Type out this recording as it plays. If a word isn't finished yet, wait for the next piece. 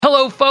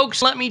Hello,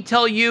 folks. Let me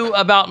tell you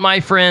about my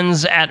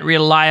friends at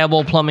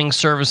Reliable Plumbing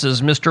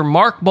Services, Mr.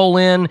 Mark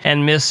Bolin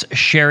and Miss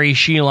Sherry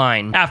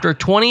Sheeline. After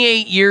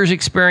 28 years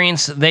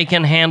experience, they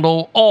can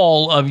handle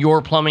all of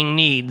your plumbing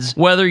needs.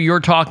 Whether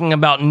you're talking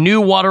about new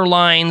water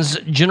lines,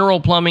 general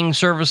plumbing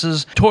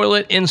services,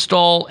 toilet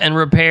install and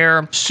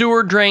repair,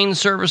 sewer drain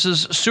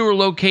services, sewer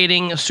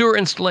locating, sewer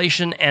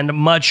installation, and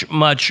much,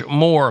 much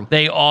more.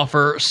 They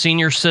offer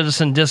senior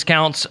citizen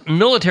discounts,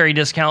 military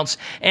discounts,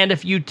 and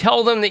if you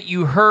tell them that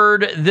you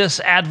heard this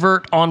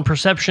advert on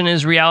Perception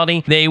is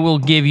Reality, they will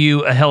give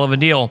you a hell of a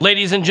deal.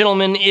 Ladies and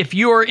gentlemen, if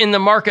you're in the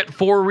market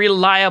for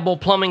reliable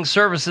plumbing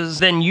services,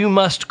 then you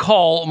must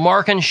call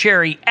Mark and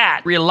Sherry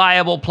at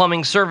Reliable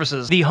Plumbing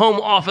Services. The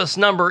home office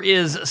number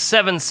is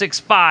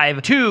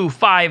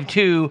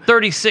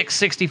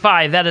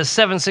 765-252-3665. That is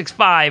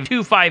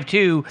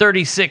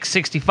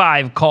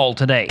 765-252-3665. Call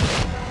today.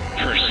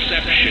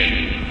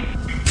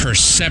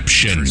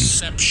 Perception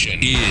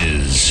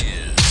is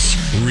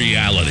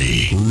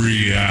reality.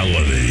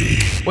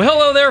 Well,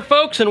 hello there,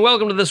 folks, and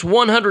welcome to this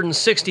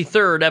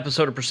 163rd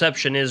episode of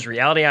Perception is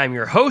Reality. I'm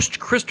your host,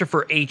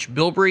 Christopher H.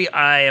 Bilbrey.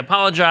 I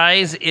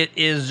apologize. It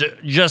is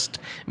just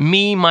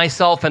me,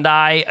 myself, and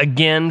I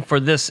again for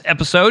this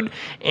episode.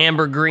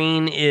 Amber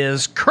Green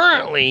is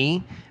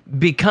currently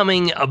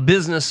becoming a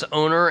business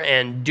owner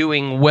and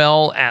doing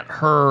well at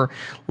her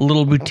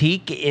little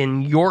boutique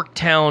in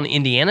Yorktown,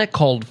 Indiana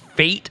called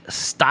Fate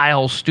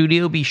Style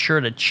Studio. Be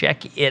sure to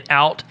check it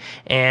out,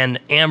 and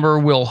Amber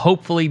will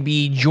hopefully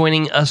be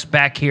joining us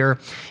back here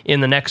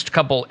in the next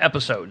couple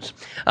episodes.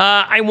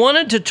 I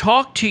wanted to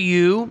talk to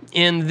you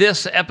in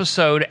this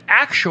episode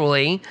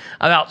actually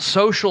about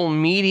social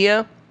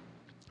media,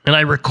 and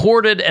I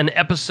recorded an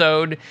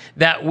episode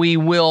that we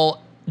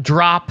will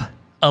drop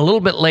a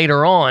little bit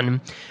later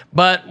on.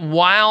 But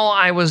while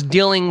I was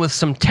dealing with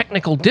some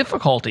technical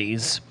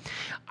difficulties,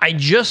 I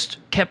just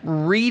kept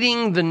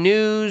reading the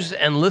news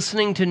and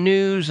listening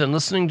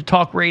to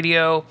talk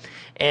radio,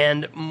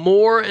 and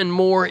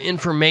more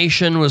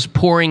information was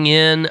pouring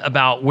in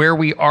about where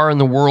we are in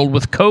the world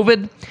with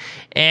COVID.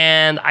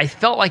 And I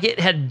felt like it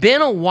had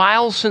been a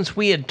while since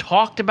we had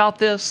talked about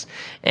this,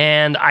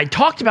 and I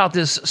talked about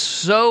this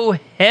so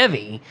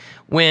heavy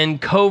when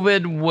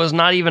COVID was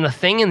not even a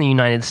thing in the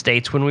United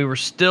States, when we were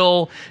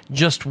still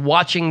just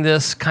watching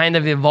this kind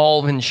of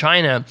evolve in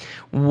China,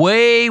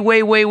 way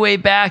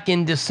back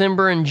in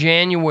December and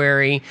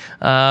January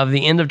of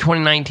the end of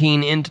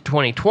 2019 into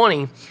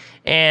 2020.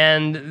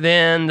 And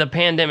then the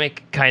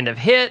pandemic kind of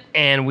hit,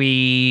 and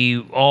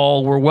we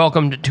all were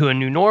welcomed to a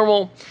new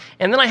normal.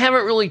 And then I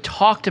haven't really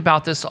talked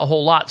about this a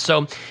whole lot.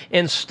 So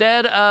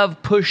instead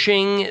of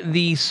pushing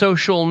the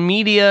social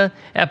media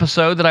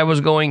episode that I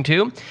was going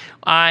to,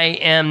 I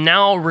am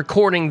now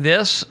recording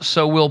this.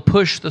 So we'll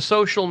push the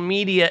social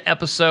media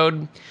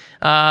episode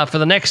for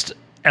the next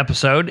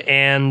episode,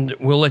 and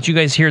we'll let you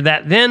guys hear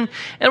that then.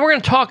 And we're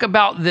going to talk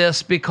about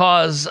this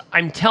because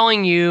I'm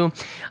telling you,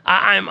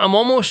 I'm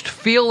almost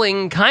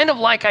feeling kind of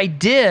like I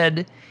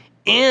did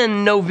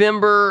in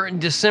November,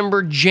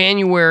 December,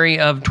 January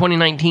of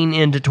 2019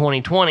 into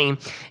 2020.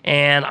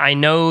 And I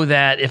know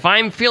that if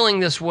I'm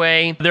feeling this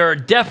way, there are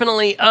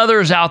definitely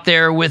others out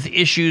there with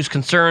issues,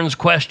 concerns,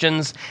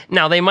 questions.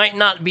 Now, they might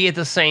not be at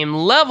the same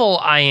level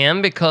I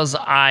am because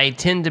I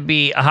tend to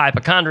be a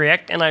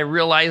hypochondriac, and I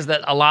realize that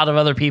a lot of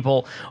other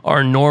people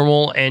are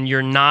normal and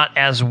you're not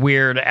as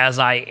weird as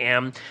I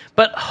am.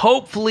 But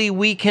hopefully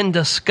we can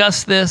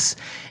discuss this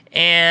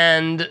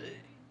and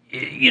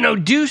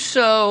do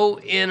so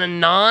in a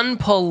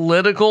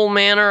non-political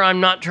manner. I'm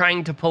not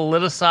trying to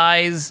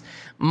politicize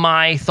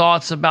my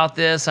thoughts about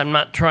this. I'm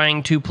not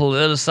trying to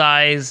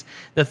politicize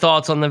the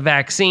thoughts on the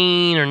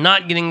vaccine or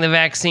not getting the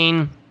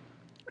vaccine.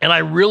 And I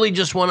really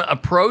just want to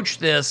approach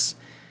this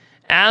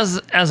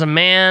as a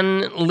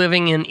man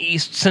living in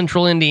East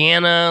Central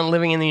Indiana,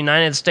 living in the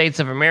United States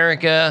of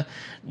America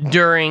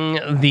during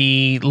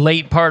the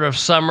late part of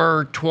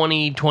summer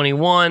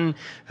 2021,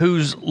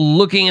 who's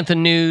looking at the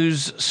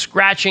news,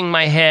 scratching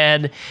my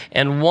head,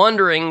 and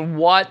wondering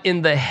what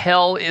in the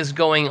hell is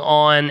going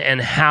on and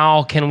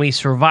how can we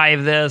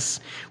survive this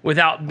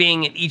without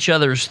being at each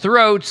other's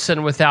throats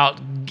and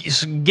without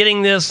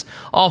getting this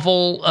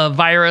awful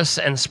virus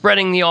and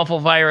spreading the awful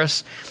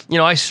virus.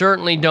 I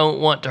certainly don't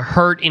want to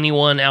hurt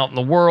anyone out in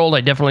the world.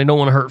 I definitely don't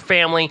want to hurt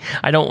family.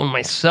 I don't want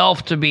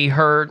myself to be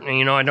hurt.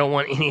 I don't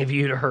want any of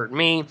you to hurt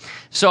me.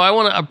 So I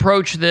want to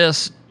approach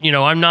this.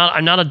 I'm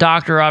not a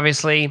doctor,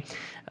 obviously.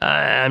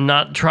 I'm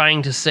not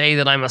trying to say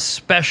that I'm a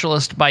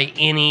specialist by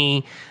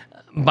any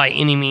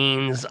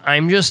means.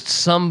 I'm just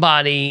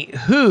somebody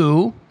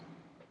who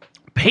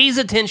pays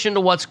attention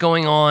to what's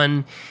going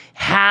on,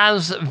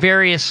 has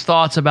various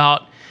thoughts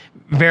about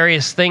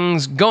various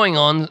things going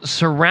on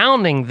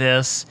surrounding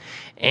this,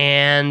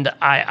 and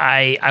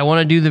I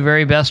want to do the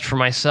very best for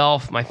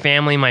myself, my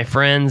family, my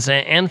friends,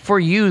 and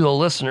for you, the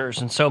listeners.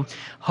 And so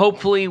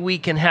hopefully we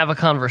can have a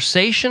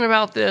conversation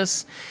about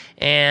this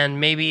and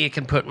maybe it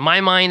can put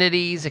my mind at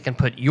ease, it can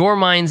put your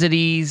minds at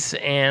ease,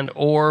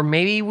 or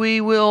maybe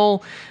we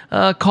will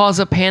cause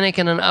a panic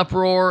and an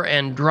uproar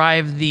and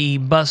drive the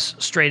bus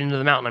straight into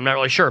the mountain. I'm not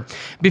really sure.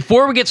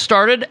 Before we get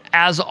started,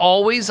 as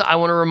always, I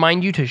want to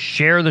remind you to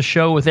share the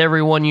show with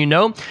everyone you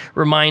know.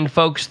 Remind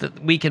folks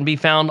that we can be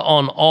found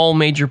on all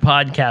major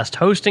podcast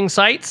hosting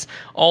sites.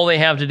 All they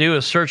have to do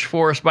is search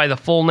for us by the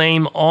full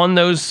name on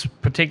those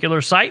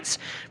particular sites.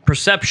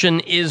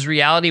 Perception is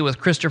Reality with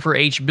Christopher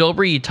H.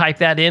 Bilbrey. You type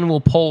that in,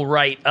 we'll pull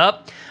right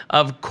up.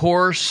 Of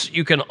course,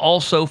 you can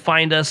also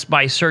find us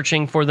by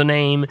searching for the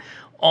name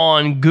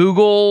on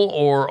Google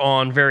or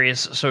on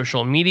various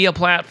social media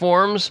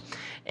platforms.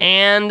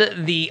 And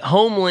the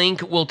home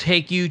link will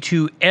take you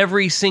to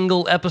every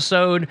single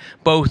episode,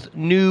 both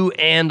new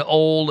and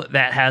old,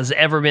 that has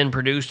ever been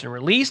produced and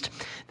released.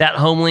 That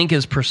home link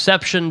is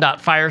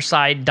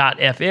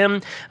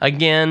perception.fireside.fm.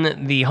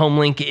 Again, the home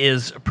link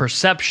is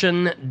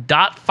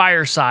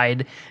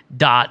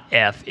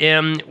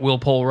perception.fireside.fm. We'll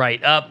pull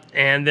right up.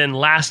 And then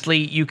lastly,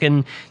 you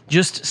can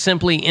just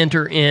simply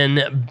enter in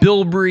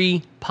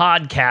Bilbrey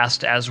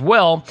Podcast as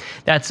well.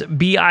 That's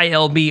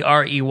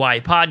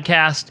Bilbrey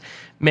Podcast.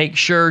 Make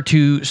sure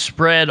to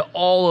spread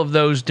all of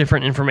those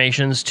different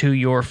informations to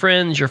your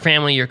friends, your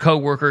family, your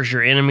coworkers,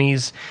 your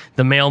enemies,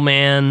 the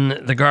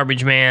mailman, the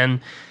garbage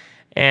man,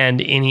 and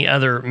any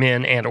other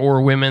men and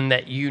or women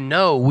that you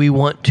know. We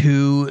want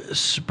to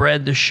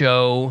spread the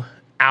show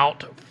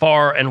out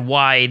far and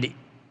wide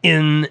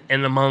in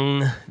and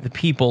among the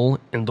people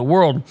in the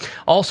world.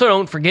 Also,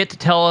 don't forget to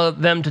tell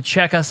them to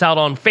check us out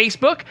on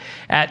Facebook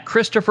at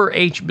Christopher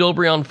H.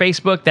 Bilbrey on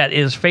Facebook. That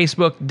is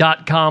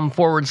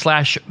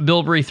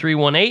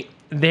facebook.com/Bilbrey318.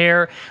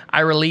 There, I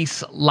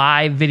release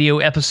live video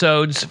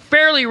episodes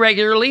fairly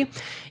regularly.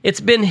 It's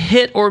been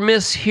hit or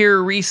miss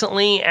here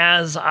recently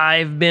as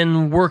I've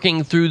been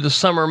working through the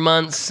summer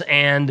months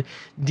and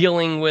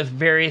dealing with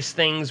various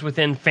things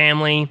within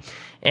family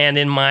and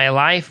in my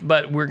life,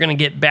 but we're going to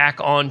get back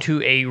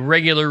onto a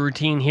regular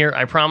routine here,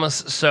 I promise.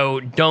 So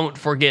don't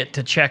forget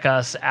to check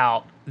us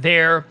out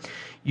there.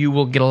 You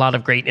will get a lot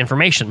of great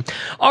information.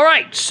 All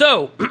right,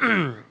 so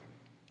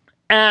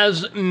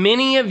as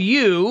many of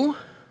you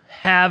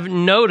have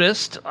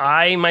noticed,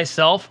 I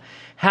myself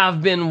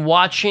have been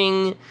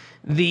watching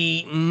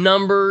the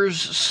numbers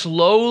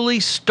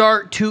slowly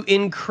start to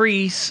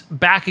increase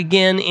back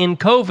again in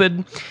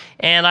COVID,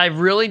 and I've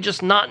really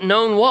just not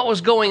known what was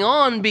going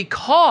on,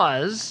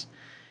 because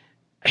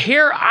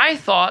here I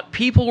thought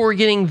people were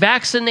getting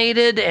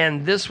vaccinated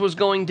and this was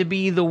going to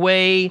be the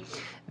way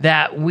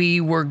that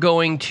we were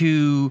going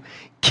to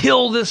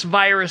kill this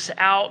virus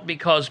out,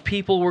 because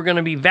people were going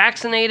to be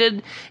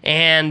vaccinated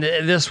and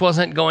this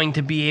wasn't going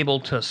to be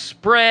able to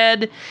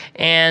spread,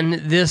 and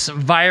this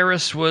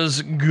virus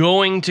was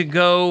going to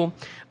go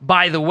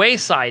by the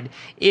wayside.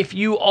 If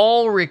you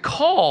all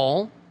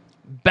recall,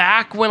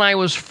 back when I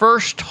was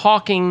first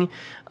talking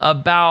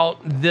about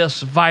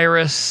this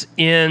virus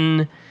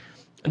in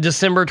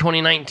December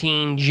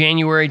 2019,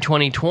 January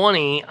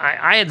 2020,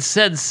 I had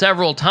said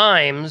several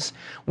times,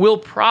 we'll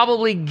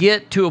probably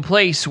get to a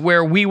place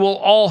where we will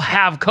all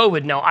have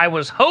COVID. Now, I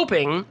was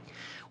hoping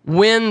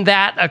when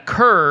that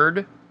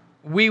occurred,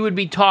 we would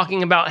be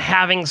talking about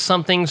having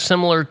something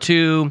similar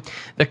to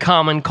the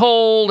common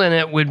cold, and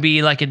it would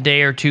be like a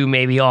day or two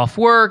maybe off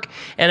work,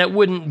 and it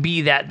wouldn't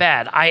be that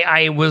bad.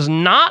 I was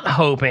not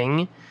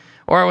hoping,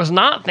 or I was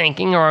not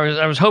thinking, or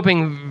I was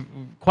hoping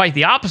quite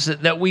the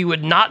opposite, that we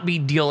would not be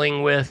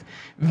dealing with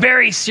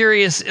very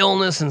serious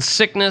illness and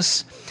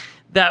sickness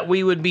that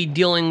we would be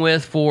dealing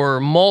with for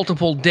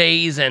multiple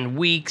days and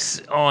weeks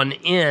on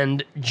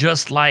end,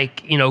 just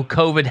like,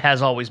 COVID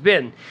has always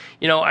been.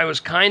 I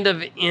was kind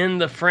of in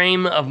the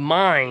frame of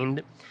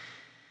mind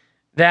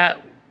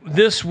that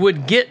this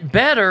would get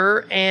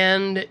better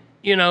and,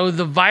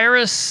 the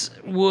virus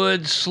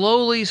would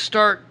slowly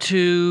start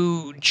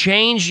to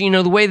change,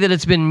 the way that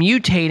it's been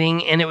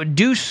mutating, and it would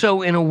do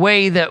so in a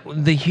way that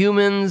the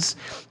humans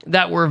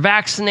that were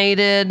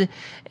vaccinated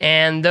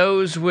and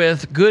those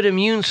with good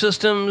immune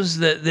systems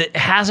that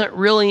hasn't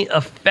really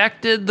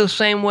affected the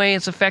same way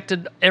it's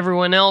affected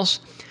everyone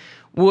else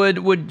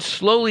would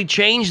slowly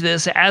change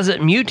this as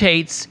it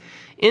mutates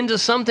into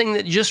something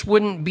that just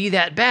wouldn't be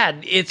that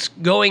bad. It's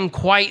going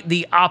quite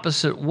the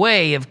opposite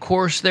way. Of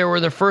course, there were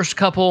the first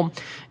couple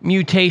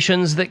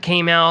mutations that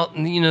came out,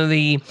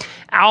 the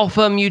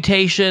alpha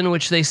mutation,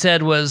 which they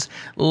said was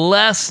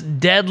less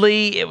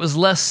deadly, it was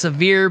less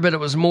severe, but it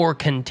was more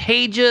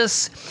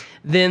contagious.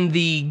 Then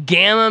the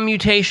gamma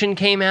mutation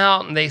came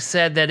out, and they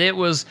said that it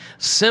was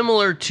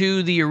similar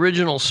to the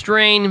original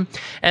strain.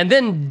 And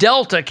then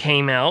Delta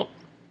came out.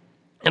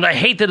 And I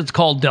hate that it's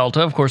called Delta.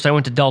 Of course, I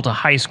went to Delta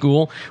High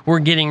School. We're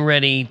getting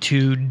ready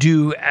to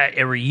do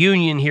a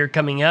reunion here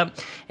coming up,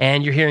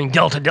 and you're hearing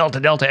Delta,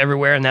 Delta, Delta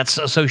everywhere, and that's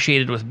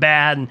associated with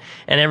bad,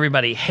 and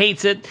everybody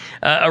hates it.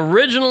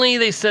 Originally,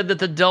 they said that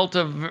the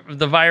Delta,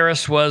 the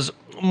virus, was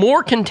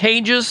more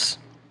contagious,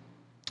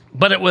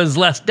 but it was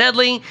less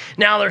deadly.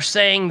 Now they're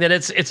saying that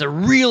it's a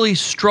really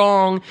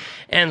strong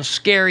and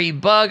scary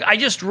bug. I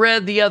just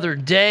read the other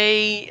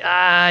day,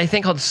 I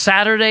think on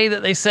Saturday,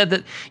 that they said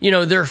that,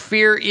 their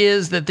fear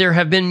is that there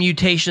have been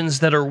mutations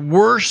that are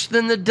worse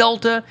than the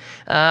Delta.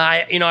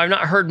 I've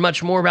not heard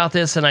much more about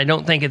this, and I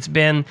don't think it's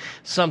been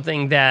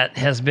something that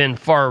has been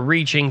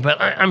far-reaching,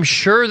 but I'm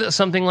sure that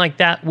something like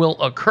that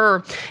will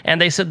occur. And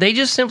they said they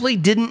just simply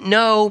didn't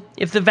know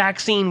if the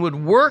vaccine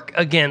would work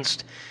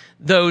against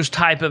those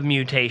type of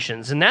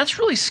mutations. And that's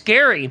really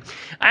scary.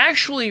 I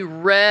actually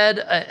read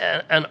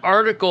an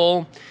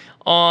article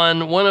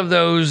on one of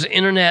those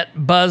internet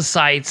buzz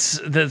sites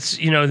that's,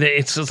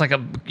 it's just like a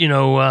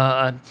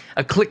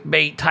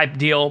clickbait type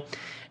deal.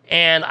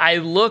 And I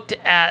looked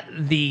at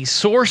the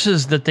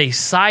sources that they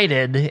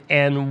cited,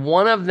 and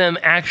one of them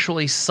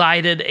actually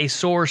cited a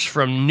source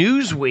from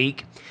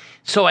Newsweek.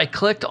 So I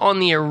clicked on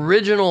the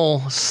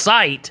original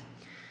site,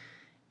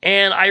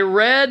 and I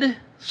read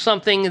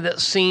something that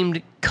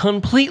seemed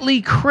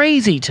completely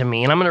crazy to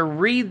me, and I'm going to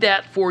read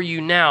that for you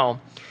now.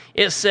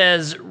 It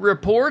says,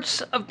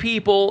 reports of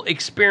people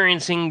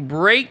experiencing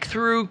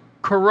breakthrough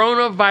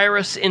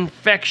coronavirus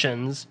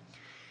infections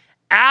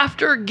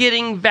after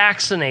getting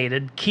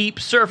vaccinated keep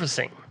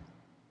surfacing.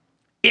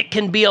 It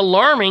can be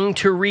alarming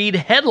to read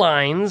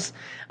headlines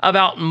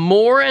about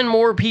more and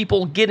more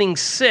people getting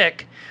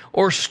sick,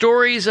 or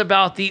stories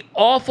about the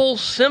awful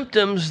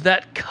symptoms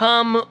that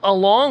come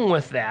along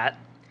with that,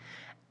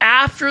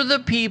 after the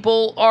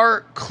people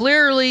are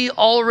clearly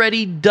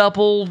already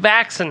double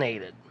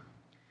vaccinated.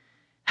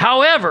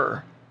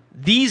 However,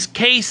 these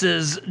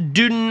cases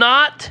do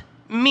not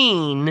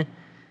mean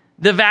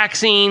the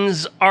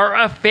vaccines are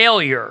a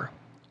failure.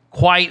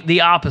 Quite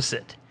the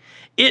opposite.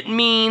 It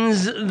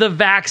means the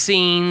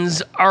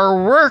vaccines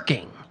are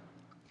working.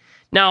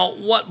 Now,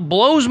 what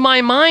blows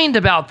my mind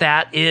about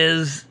that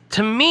is,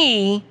 to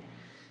me,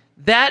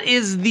 that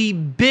is the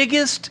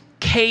biggest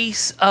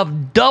case of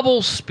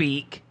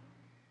doublespeak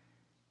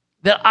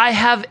that I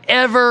have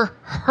ever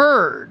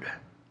heard.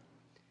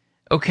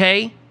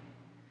 Okay?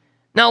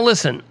 Now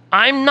listen,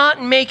 I'm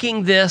not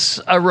making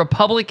this a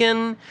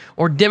Republican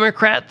or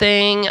Democrat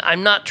thing.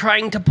 I'm not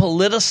trying to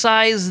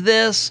politicize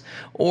this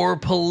or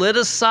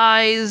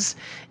politicize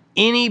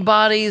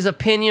anybody's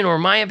opinion or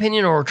my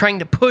opinion, or trying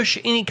to push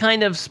any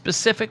kind of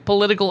specific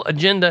political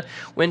agenda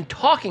when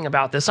talking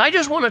about this. I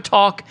just want to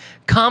talk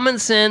common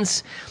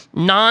sense,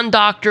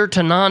 non-doctor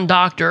to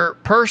non-doctor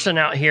person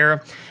out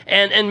here,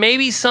 and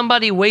maybe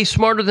somebody way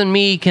smarter than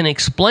me can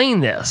explain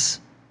this.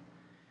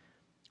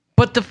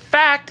 But the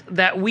fact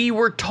that we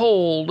were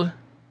told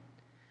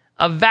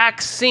a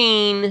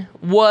vaccine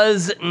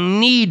was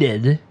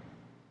needed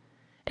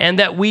and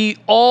that we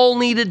all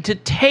needed to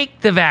take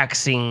the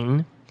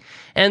vaccine,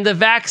 and the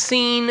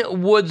vaccine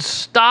would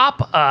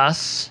stop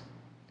us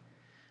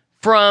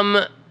from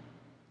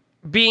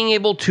being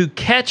able to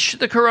catch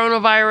the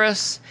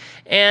coronavirus,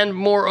 and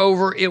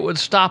moreover, it would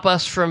stop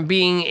us from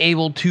being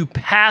able to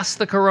pass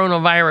the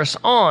coronavirus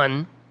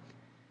on.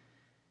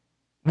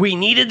 We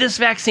needed this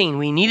vaccine.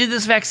 We needed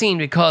this vaccine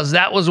because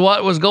that was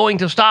what was going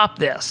to stop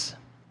this.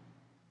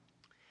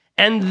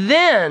 And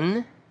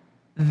then,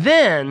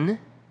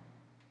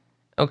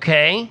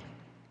 okay,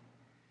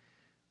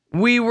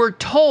 we were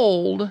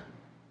told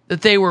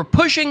that they were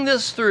pushing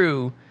this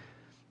through.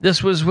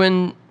 This was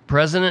when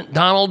President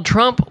Donald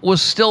Trump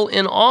was still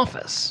in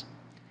office.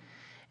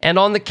 And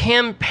on the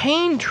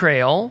campaign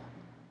trail,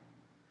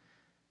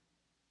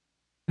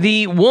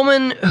 the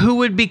woman who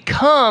would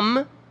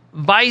become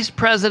Vice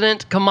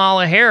President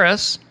Kamala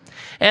Harris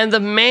and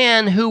the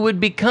man who would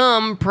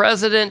become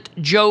President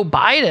Joe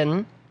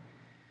Biden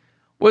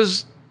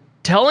was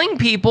telling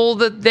people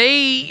that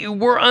they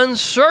were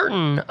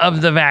uncertain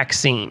of the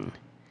vaccine,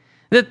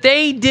 that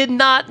they did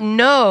not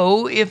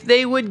know if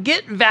they would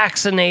get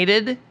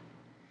vaccinated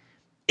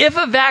if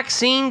a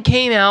vaccine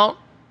came out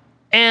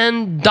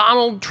and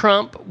Donald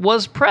Trump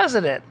was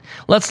president.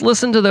 Let's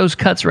listen to those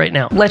cuts right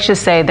now. Let's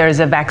just say there's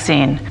a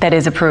vaccine that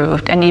is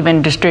approved and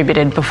even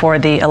distributed before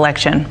the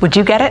election. Would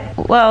you get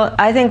it? Well,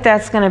 I think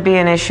that's going to be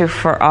an issue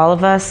for all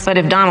of us. But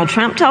if Donald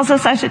Trump tells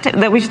us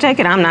that we should take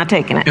it, I'm not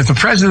taking it. If the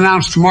president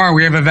announced tomorrow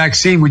we have a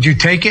vaccine, would you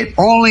take it?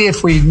 Only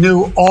if we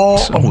knew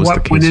all of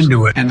what went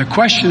into it. And the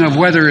question of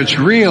whether it's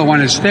real when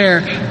it's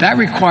there, that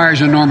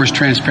requires enormous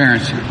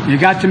transparency. You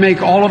got to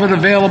make all of it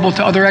available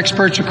to other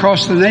experts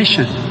across the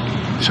nation,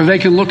 so they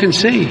can look and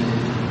see.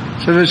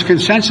 So there's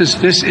consensus,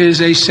 this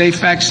is a safe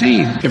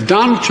vaccine. If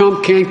Donald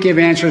Trump can't give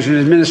answers and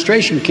the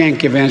administration can't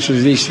give answers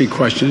to these three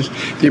questions,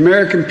 the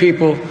American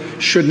people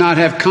should not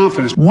have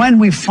confidence. When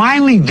we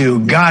finally do,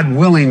 God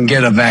willing,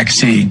 get a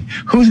vaccine,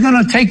 who's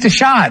going to take the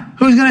shot?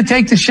 Who's going to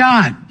take the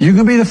shot? You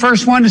can be the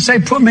first one to say,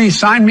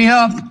 sign me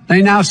up.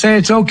 They now say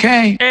it's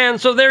okay.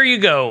 And so there you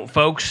go,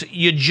 folks.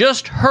 You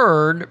just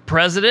heard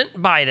President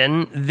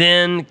Biden,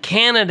 then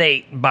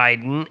candidate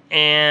Biden,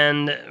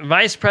 and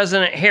Vice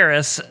President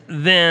Harris,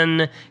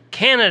 then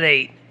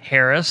candidate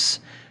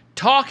Harris,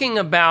 talking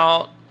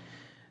about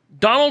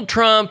Donald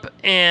Trump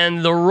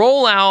and the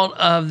rollout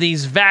of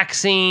these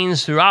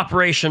vaccines through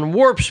Operation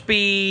Warp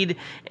Speed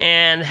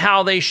and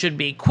how they should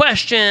be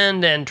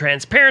questioned and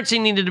transparency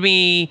needed to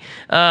be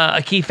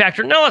a key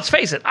factor. No, let's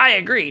face it. I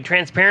agree.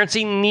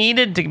 Transparency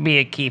needed to be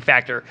a key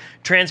factor.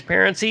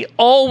 Transparency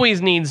always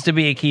needs to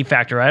be a key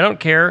factor. I don't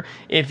care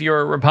if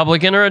you're a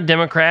Republican or a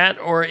Democrat,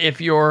 or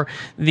if you're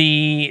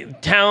the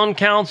town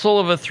council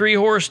of a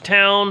 3-horse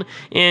town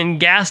in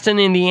Gaston,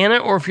 Indiana,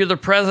 or if you're the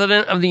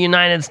president of the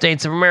United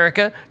States of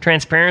America.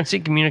 Transparency,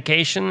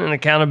 communication, and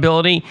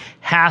accountability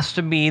has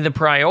to be the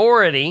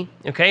priority,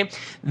 okay?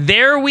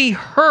 There we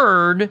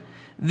heard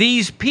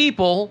these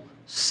people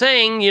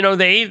saying, you know,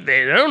 they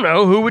don't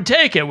know who would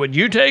take it. Would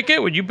you take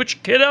it? Would you put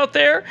your kid out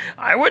there?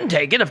 I wouldn't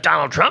take it if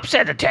Donald Trump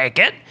said to take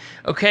it,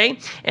 okay?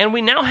 And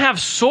we now have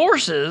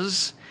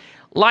sources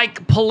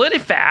like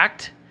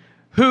PolitiFact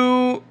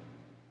who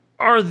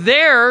are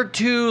there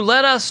to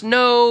let us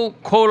know,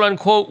 quote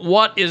unquote,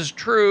 what is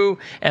true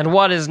and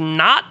what is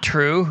not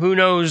true. Who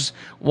knows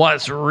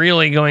what's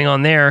really going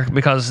on there,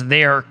 because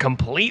they are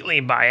completely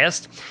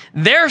biased.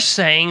 They're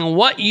saying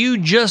what you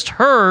just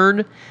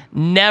heard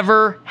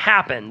never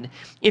happened.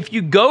 If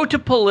you go to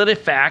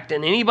PolitiFact,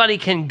 and anybody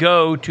can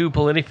go to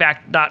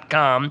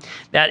PolitiFact.com,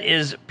 that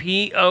is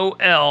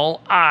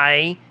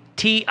PolitiFact.com,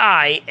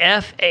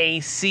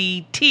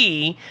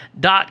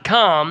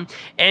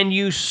 and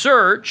you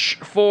search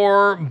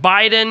for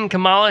Biden,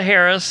 Kamala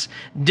Harris,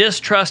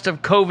 distrust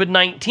of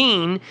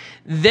COVID-19,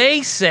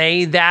 they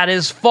say that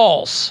is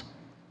false.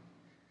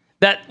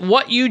 That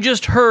what you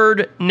just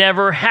heard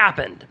never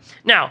happened.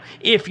 Now,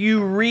 if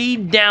you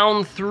read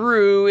down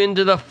through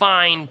into the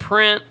fine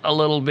print a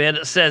little bit,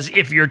 it says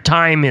if your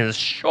time is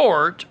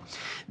short.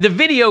 The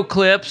video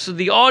clips,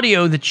 the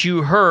audio that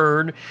you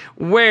heard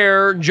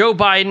where Joe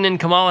Biden and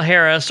Kamala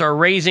Harris are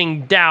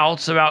raising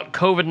doubts about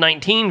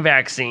COVID-19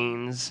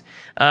 vaccines,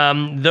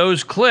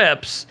 those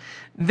clips,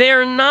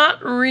 they're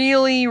not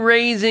really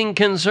raising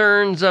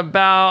concerns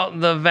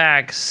about the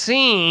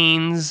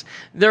vaccines.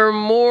 They're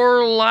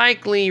more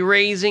likely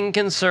raising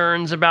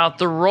concerns about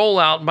the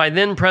rollout by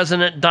then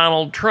President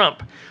Donald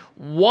Trump.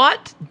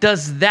 What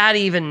does that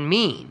even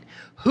mean?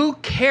 Who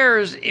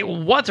cares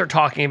what they're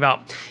talking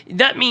about?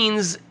 That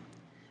means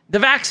the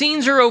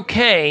vaccines are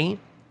okay,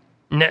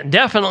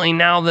 definitely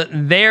now that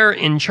they're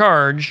in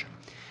charge.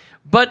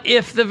 But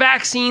if the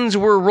vaccines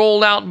were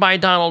rolled out by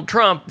Donald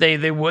Trump,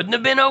 they wouldn't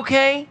have been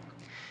okay?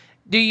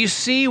 Do you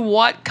see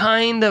what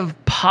kind of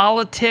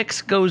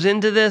politics goes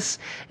into this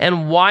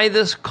and why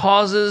this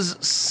causes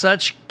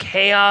such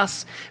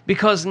chaos?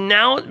 Because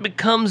now it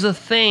becomes a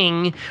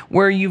thing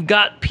where you've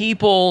got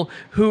people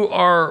who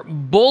are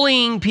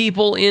bullying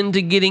people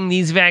into getting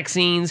these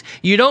vaccines.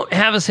 You don't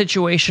have a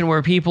situation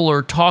where people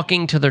are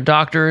talking to their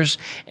doctors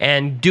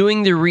and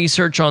doing the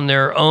research on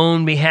their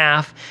own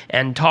behalf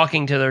and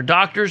talking to their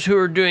doctors who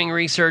are doing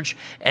research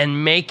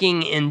and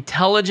making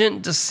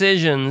intelligent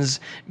decisions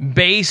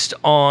based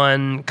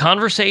on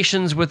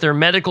conversations with their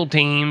medical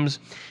teams,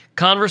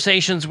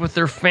 conversations with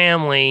their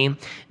family,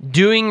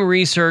 doing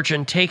research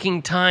and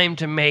taking time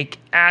to make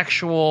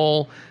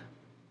actual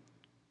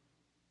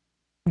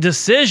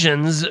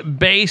decisions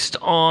based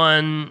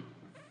on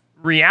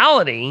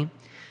reality.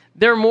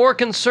 They're more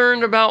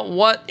concerned about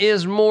what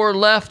is more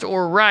left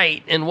or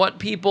right and what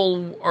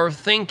people are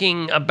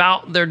thinking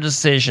about their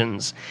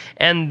decisions.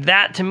 And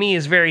that to me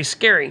is very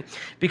scary,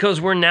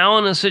 because we're now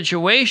in a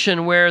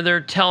situation where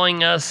they're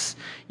telling us,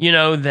 you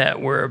know,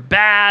 that we're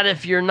bad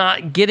if you're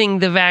not getting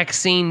the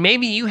vaccine.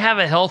 Maybe you have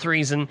a health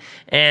reason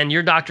and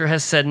your doctor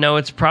has said, no,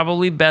 it's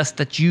probably best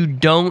that you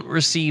don't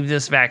receive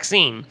this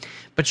vaccine.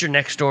 But your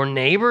next door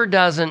neighbor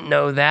doesn't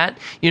know that.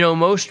 You know,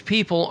 most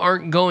people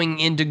aren't going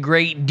into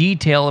great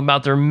detail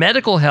about their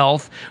medical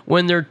health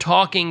when they're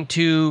talking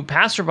to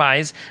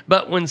passerbys.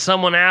 But when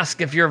someone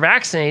asks if you're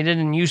vaccinated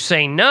and you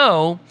say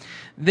no,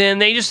 then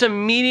they just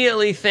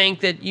immediately think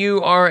that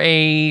you are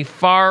a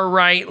far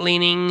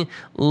right-leaning,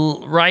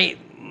 right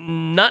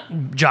nut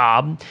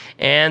job,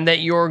 and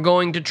that you're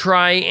going to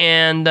try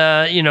and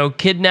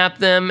kidnap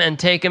them and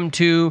take them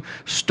to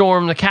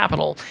storm the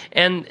Capitol,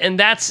 and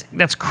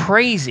that's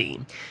crazy.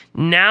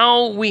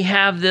 Now we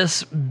have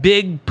this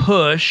big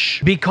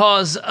push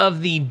because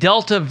of the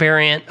Delta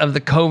variant of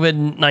the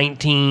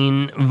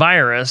COVID-19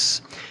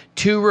 virus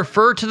to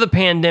refer to the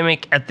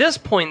pandemic at this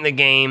point in the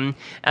game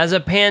as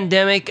a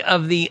pandemic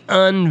of the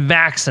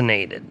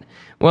unvaccinated.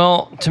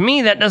 Well, to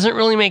me, that doesn't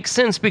really make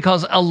sense,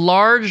 because a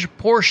large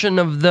portion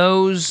of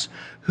those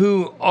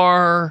who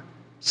are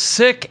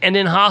sick and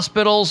in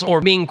hospitals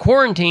or being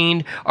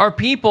quarantined are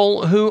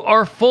people who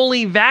are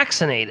fully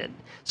vaccinated.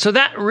 So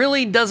that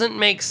really doesn't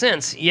make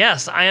sense.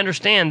 Yes, I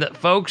understand that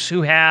folks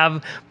who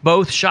have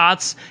both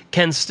shots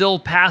can still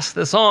pass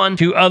this on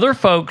to other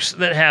folks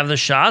that have the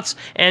shots,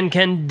 and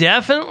can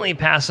definitely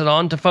pass it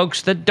on to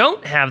folks that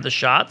don't have the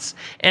shots.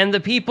 And the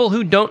people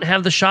who don't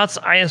have the shots,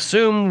 I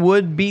assume,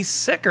 would be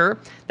sicker.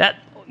 That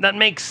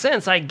makes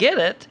sense. I get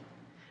it.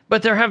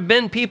 But there have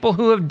been people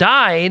who have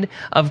died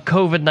of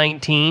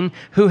COVID-19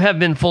 who have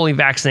been fully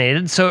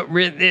vaccinated. So,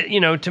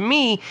 to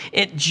me,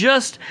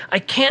 I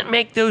can't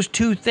make those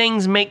two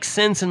things make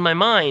sense in my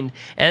mind.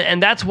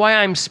 And that's why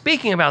I'm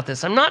speaking about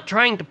this. I'm not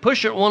trying to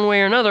push it one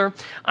way or another.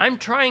 I'm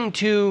trying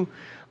to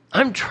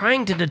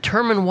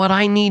determine what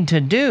I need to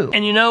do.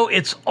 And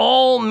it's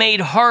all made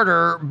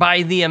harder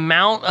by the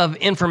amount of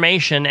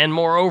information and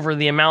moreover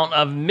the amount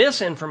of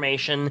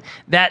misinformation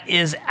that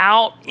is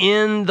out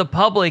in the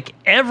public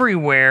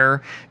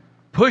everywhere,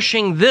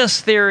 pushing this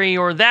theory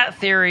or that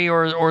theory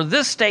or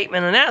this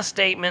statement and that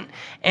statement,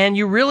 and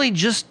you really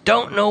just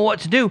don't know what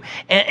to do.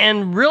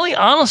 And really,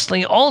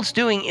 honestly, all it's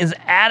doing is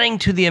adding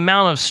to the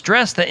amount of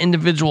stress that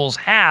individuals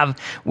have,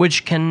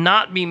 which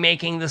cannot be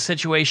making the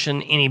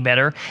situation any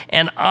better.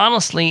 And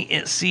honestly,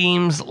 it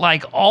seems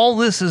like all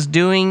this is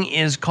doing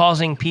is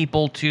causing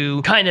people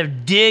to kind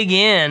of dig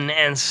in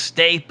and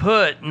stay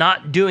put,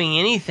 not doing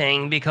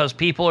anything, because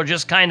people are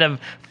just kind of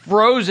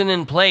frozen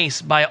in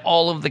place by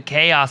all of the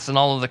chaos and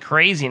all of the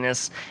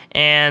craziness,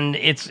 and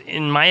it's,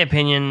 in my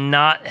opinion,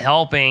 not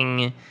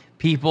helping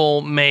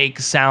people make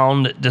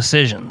sound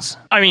decisions.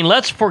 I mean,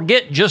 let's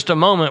forget just a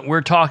moment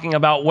we're talking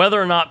about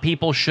whether or not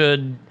people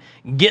should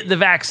get the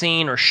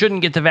vaccine or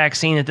shouldn't get the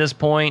vaccine at this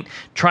point,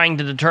 trying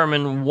to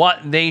determine what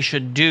they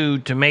should do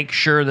to make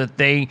sure that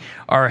they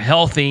are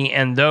healthy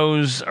and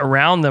those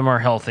around them are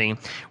healthy.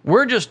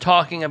 We're just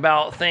talking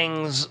about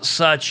things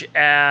such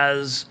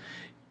as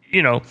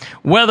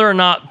whether or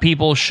not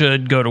people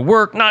should go to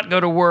work, not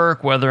go to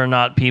work, whether or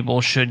not people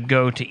should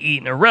go to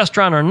eat in a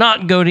restaurant or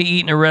not go to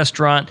eat in a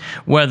restaurant,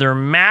 whether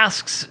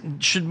masks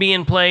should be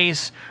in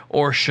place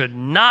or should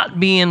not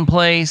be in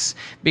place,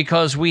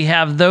 because we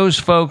have those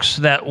folks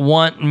that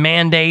want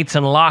mandates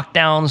and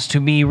lockdowns to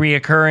be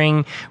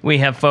reoccurring. We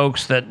have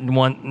folks that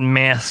want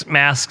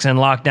masks and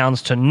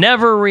lockdowns to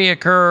never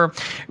reoccur.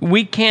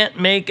 We can't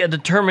make a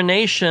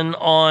determination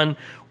on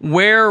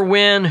where,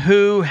 when,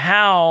 who,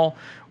 how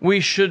we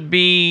should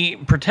be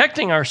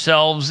protecting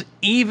ourselves,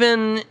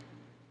 even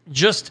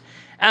just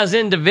as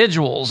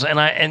individuals.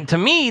 And to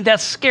me,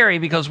 that's scary,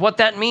 because what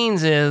that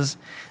means is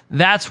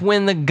that's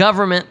when the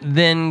government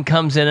then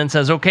comes in and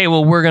says, okay,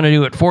 well, we're going to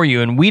do it for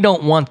you. And we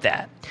don't want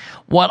that.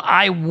 What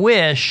I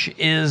wish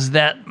is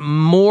that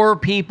more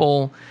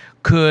people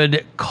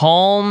could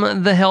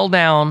calm the hell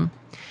down,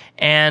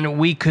 and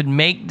we could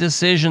make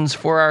decisions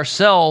for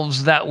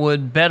ourselves that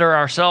would better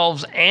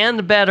ourselves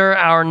and better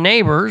our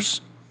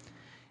neighbors.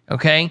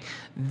 Okay,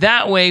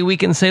 that way we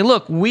can say,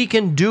 look, we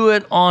can do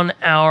it on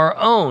our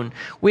own.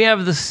 We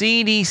have the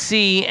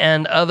CDC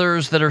and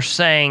others that are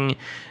saying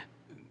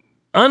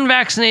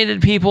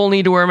unvaccinated people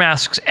need to wear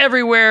masks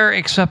everywhere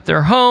except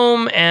their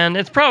home, and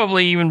it's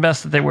probably even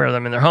best that they wear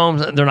them in their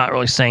homes. They're not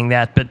really saying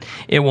that, but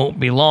it won't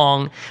be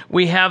long.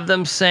 We have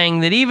them saying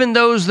that even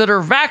those that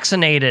are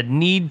vaccinated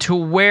need to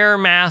wear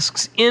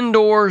masks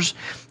indoors.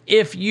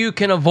 If you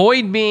can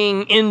avoid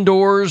being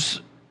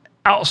indoors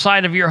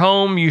outside of your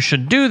home, you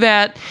should do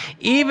that.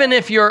 Even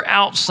if you're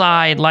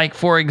outside, like,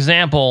 for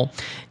example,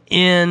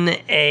 in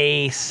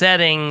a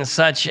setting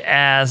such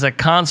as a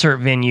concert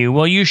venue,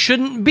 well, you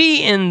shouldn't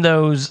be in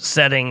those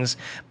settings.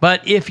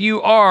 But if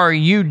you are,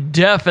 you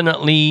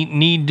definitely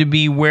need to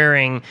be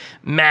wearing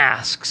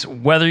masks,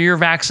 whether you're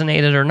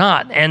vaccinated or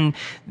not. And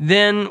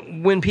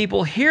then when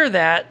people hear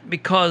that,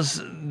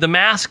 because the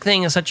mask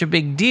thing is such a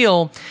big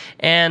deal,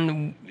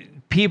 and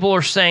people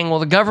are saying, well,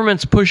 the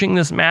government's pushing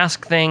this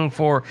mask thing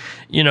for,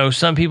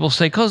 some people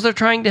say, because they're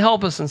trying to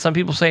help us, and some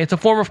people say it's a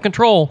form of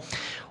control.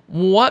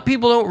 What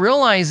people don't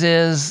realize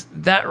is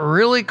that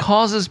really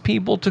causes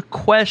people to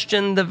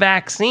question the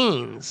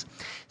vaccines.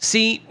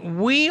 See,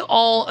 we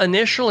all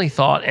initially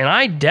thought, and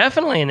I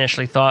definitely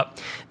initially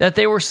thought, that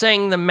they were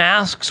saying the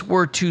masks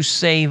were to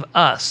save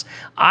us.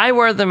 I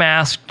wear the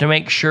mask to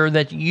make sure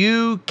that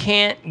you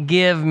can't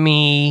give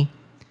me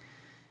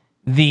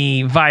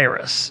the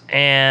virus.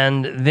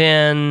 And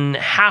then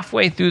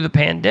halfway through the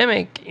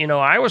pandemic,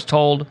 I was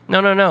told,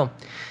 no.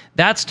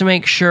 That's to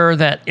make sure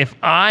that if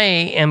I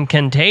am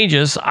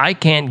contagious, I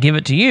can't give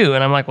it to you.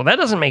 And I'm like, well, that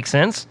doesn't make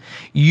sense.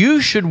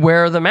 You should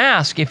wear the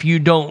mask if you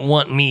don't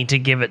want me to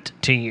give it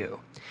to you.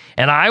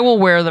 And I will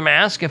wear the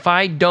mask if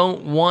I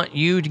don't want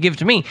you to give it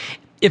to me.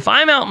 If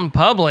I'm out in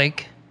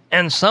public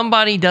and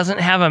somebody doesn't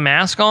have a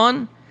mask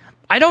on,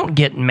 I don't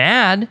get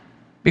mad,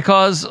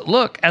 because,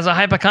 look, as a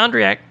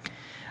hypochondriac,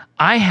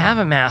 I have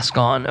a mask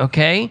on,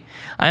 okay?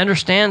 I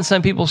understand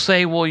some people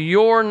say, well,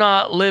 you're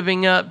not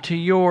living up to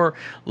your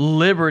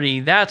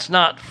liberty. That's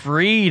not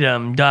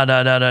freedom,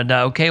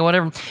 okay,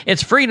 whatever.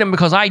 It's freedom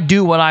because I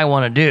do what I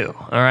want to do,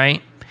 all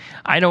right?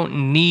 I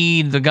don't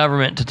need the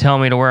government to tell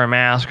me to wear a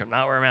mask or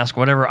not wear a mask,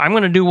 whatever. I'm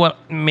going to do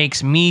what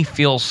makes me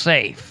feel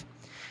safe,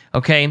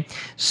 okay?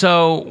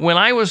 So when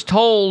I was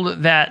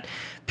told that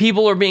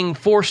people are being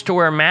forced to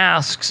wear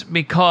masks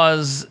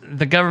because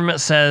the government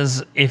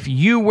says if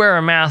you wear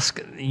a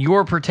mask,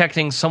 you're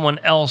protecting someone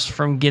else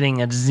from getting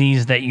a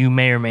disease that you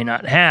may or may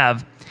not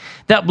have,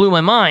 that blew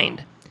my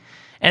mind.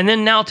 And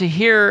then now to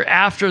hear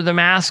after the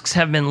masks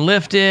have been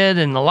lifted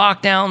and the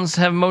lockdowns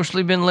have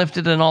mostly been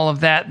lifted and all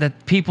of that,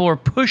 that people are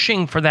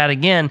pushing for that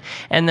again.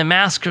 And the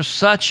masks are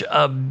such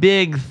a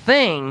big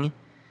thing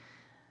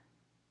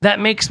that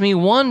makes me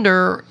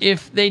wonder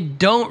if they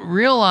don't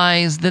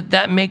realize that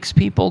that makes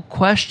people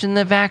question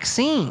the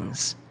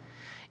vaccines.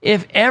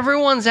 If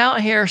everyone's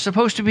out here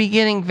supposed to be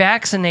getting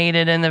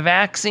vaccinated and the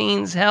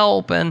vaccines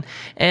help and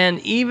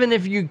even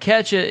if you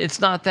catch it, it's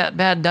not that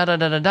bad,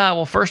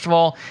 Well, first of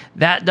all,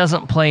 that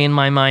doesn't play in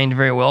my mind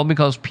very well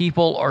because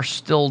people are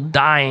still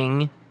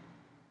dying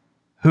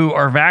who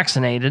are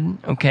vaccinated.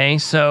 Okay,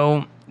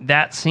 so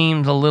that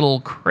seems a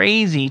little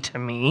crazy to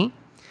me.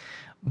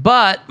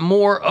 But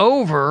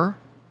moreover,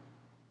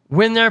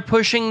 when they're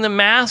pushing the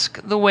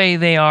mask the way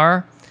they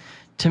are,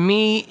 to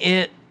me,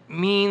 it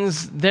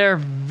means they're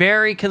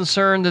very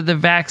concerned that the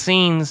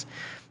vaccines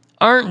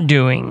aren't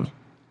doing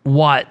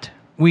what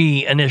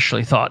we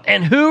initially thought.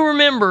 And who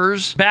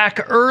remembers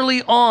back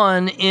early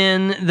on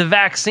in the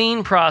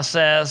vaccine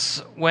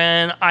process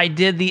when I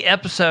did the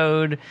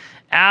episode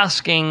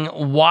asking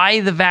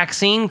why the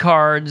vaccine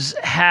cards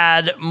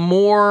had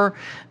more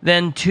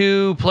than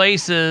 2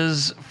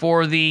 places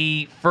for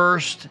the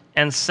first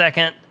and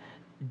second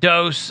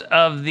dose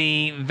of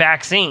the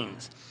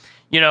vaccines?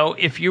 You know,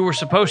 if you were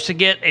supposed to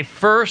get a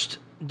first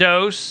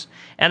dose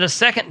and a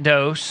second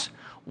dose,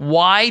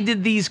 why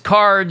did these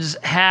cards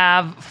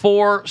have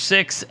 4,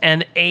 6,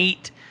 and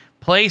 8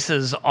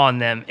 places on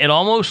them? It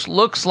almost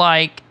looks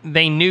like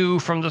they knew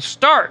from the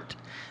start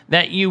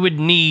that you would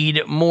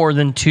need more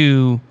than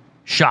 2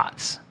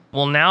 shots.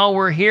 Well, now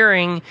we're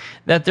hearing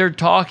that they're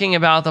talking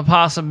about the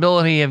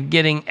possibility of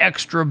getting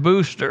extra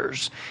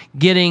boosters,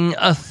 getting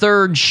a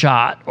 3rd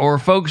shot, or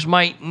folks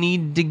might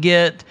need to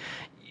get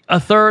a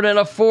 3rd and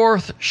a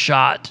 4th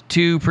shot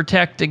to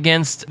protect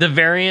against the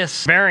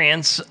various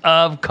variants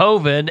of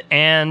COVID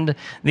and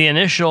the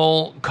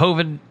initial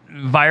COVID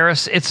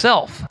virus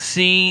itself.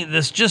 See,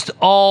 this just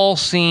all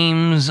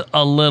seems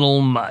a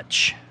little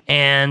much.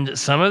 And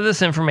some of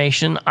this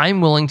information, I'm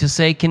willing to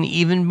say, can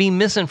even be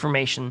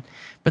misinformation.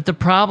 But the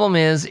problem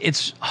is,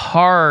 it's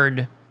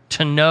hard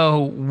to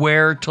know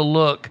where to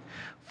look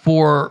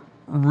for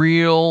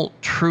real,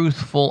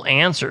 truthful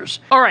answers.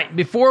 All right,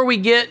 before we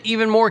get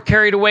even more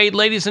carried away,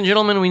 ladies and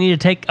gentlemen, we need to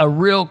take a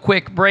real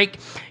quick break.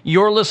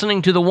 You're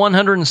listening to the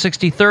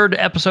 163rd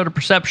episode of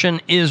Perception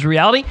is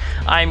Reality.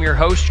 I'm your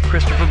host,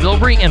 Christopher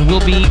Bilbrey, and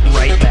we'll be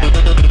right back.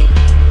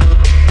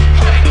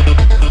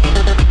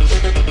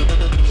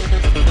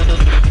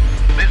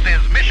 This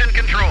is Mission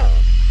Control.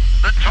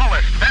 The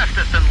tallest,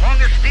 fastest, and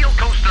longest steel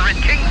coaster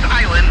in Kings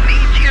Island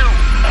needs you.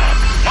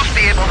 Must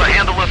be able to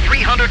handle a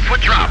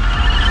 300-foot drop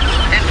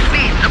and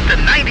speeds up to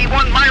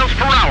 91 miles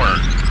per hour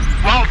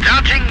while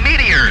dodging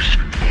meteors.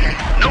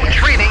 No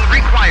training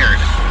required.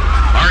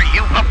 Are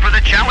you up for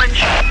the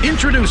challenge?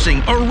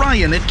 Introducing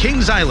Orion at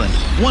Kings Island,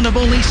 one of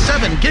only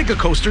 7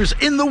 giga-coasters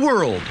in the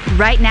world.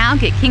 Right now,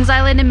 get Kings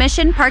Island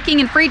admission,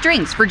 parking, and free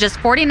drinks for just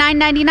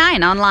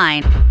 $49.99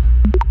 online.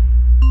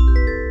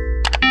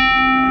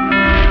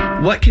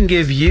 What can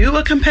give you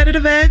a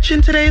competitive edge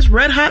in today's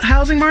red-hot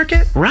housing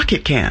market?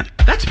 Rocket can.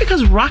 That's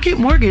because Rocket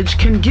Mortgage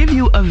can give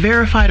you a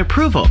verified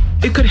approval.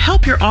 It could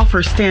help your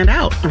offer stand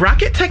out.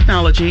 Rocket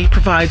Technology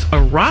provides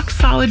a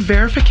rock-solid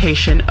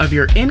verification of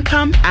your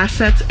income,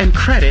 assets, and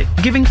credit,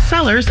 giving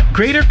sellers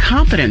greater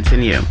confidence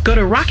in you. Go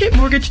to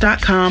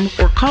rocketmortgage.com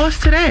or call us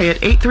today at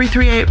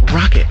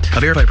 8338-ROCKET. A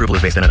verified approval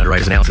is based on an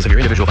underwriter's analysis of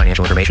your individual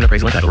financial information,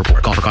 appraisal, and title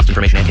report. Call for cost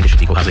information and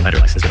conditions. Equal housing lender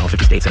license in all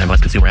 50 states and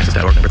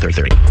MLSConsumerAccess.org number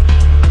 3030.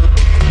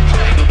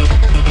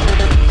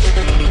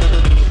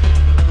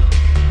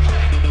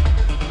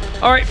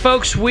 All right,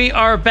 folks, we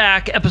are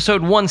back.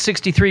 Episode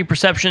 163,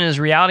 Perception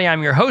is Reality.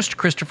 I'm your host,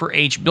 Christopher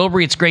H.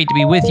 Bilbrey. It's great to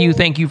be with you.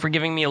 Thank you for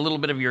giving me a little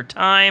bit of your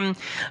time.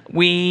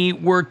 We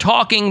were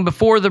talking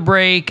before the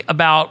break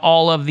about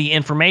all of the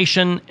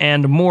information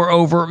and,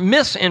 moreover,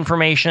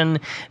 misinformation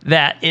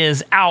that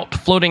is out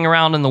floating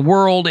around in the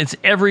world. It's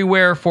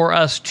everywhere for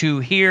us to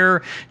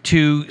hear,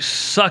 to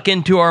suck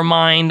into our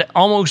mind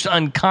almost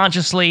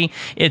unconsciously.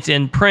 It's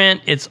in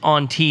print, it's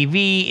on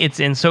TV, it's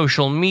in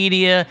social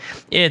media,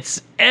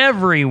 it's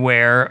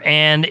everywhere,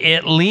 and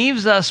it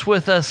leaves us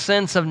with a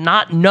sense of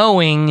not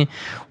knowing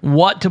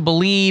what to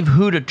believe,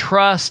 who to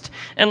trust.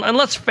 And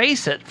let's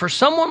face it, for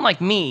someone like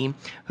me,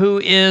 who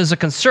is a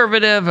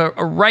conservative, a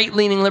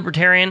right-leaning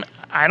libertarian,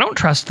 I don't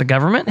trust the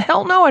government.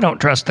 Hell no, I don't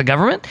trust the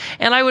government.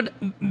 And I would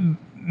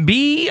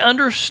be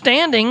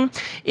understanding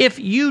if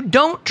you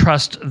don't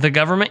trust the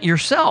government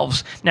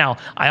yourselves. Now,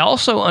 I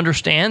also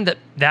understand that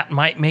that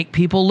might make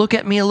people look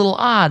at me a little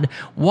odd.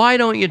 Why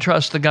don't you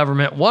trust the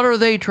government? What are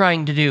they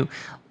trying to do?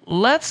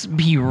 Let's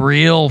be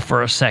real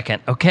for a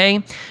second,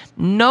 okay?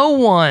 No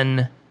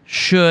one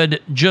should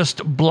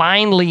just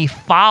blindly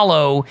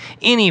follow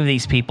any of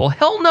these people.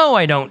 Hell no,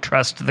 I don't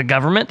trust the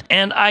government.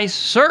 And I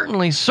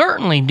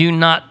certainly do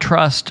not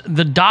trust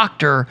the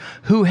doctor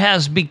who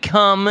has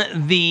become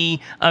the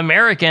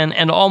American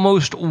and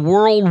almost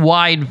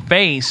worldwide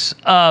face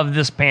of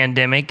this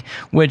pandemic,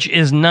 which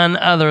is none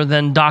other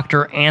than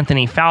Dr.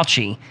 Anthony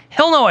Fauci.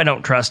 Hell no, I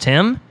don't trust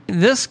him.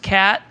 This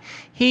cat,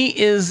 he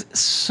is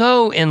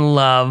so in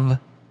love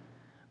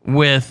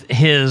with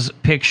his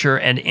picture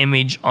and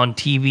image on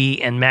TV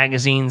and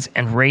magazines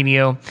and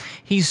radio.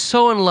 He's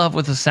so in love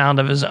with the sound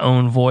of his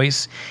own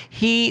voice.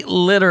 He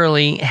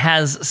literally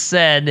has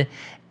said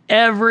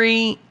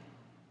everything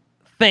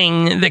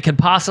that could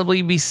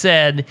possibly be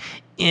said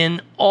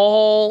in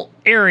all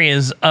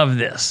areas of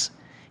this.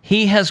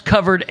 He has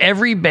covered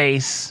every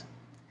base,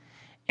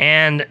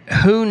 and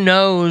who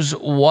knows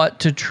what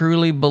to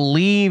truly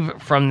believe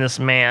from this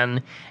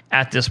man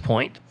at this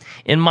point.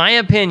 In my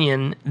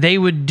opinion, they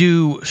would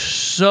do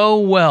so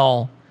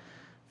well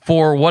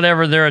for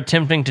whatever they're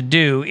attempting to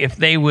do if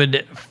they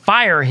would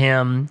fire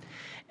him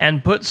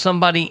and put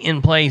somebody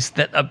in place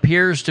that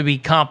appears to be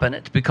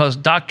competent, because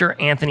Dr.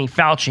 Anthony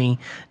Fauci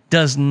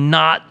does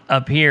not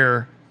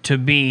appear to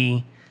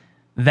be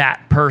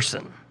that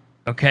person,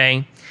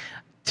 okay?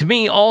 To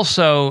me,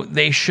 also,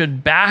 they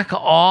should back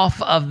off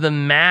of the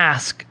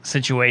mask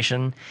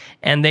situation,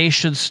 and they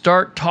should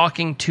start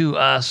talking to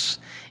us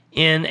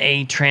in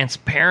a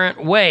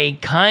transparent way,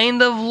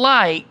 kind of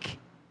like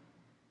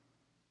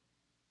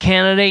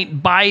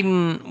candidate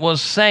Biden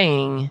was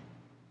saying,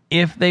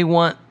 if they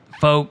want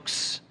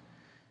folks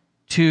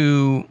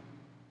to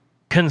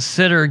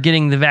consider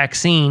getting the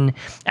vaccine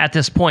at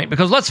this point.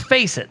 Because let's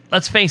face it,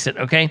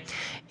 okay?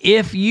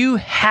 If you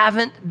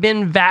haven't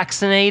been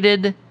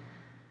vaccinated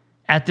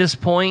at this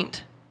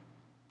point,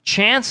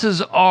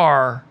 chances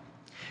are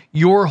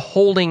you're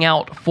holding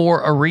out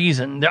for a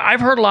reason. I've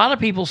heard a lot of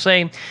people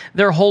say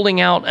they're holding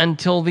out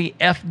until the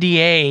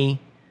FDA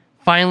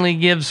finally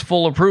gives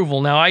full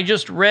approval. Now, I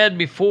just read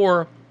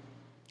before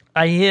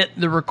I hit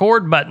the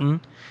record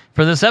button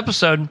for this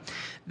episode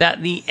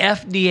that the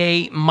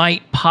FDA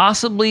might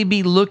possibly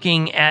be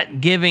looking at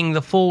giving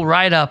the full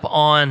write-up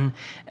on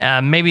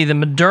maybe the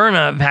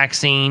Moderna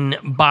vaccine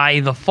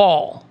by the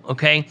fall,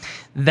 okay?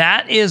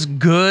 That is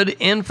good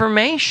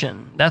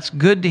information. That's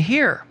good to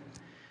hear.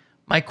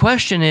 My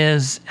question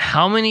is,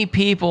 how many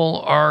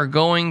people are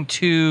going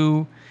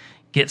to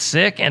get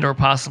sick and or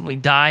possibly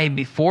die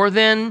before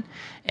then?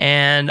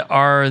 And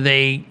are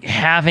they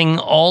having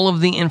all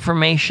of the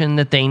information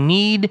that they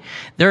need?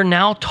 They're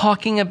now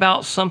talking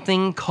about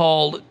something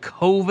called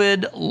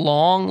COVID,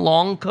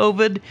 long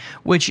COVID,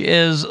 which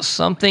is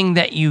something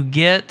that you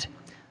get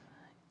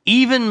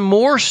even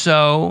more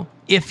so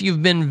if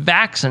you've been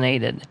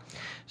vaccinated.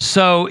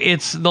 So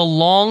it's the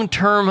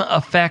long-term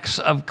effects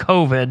of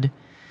COVID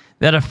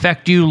that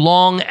affect you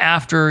long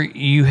after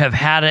you have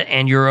had it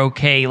and you're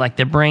okay, like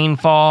the brain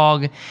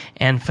fog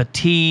and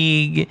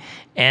fatigue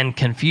and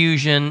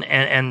confusion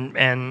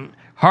and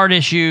heart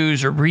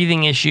issues or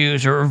breathing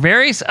issues or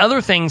various other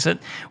things that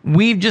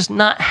we've just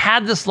not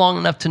had this long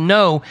enough to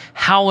know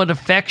how it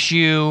affects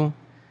you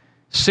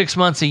 6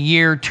 months, a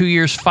year, 2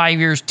 years, 5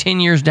 years, 10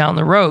 years down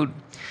the road.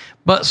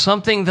 But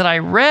something that I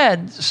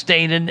read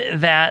stated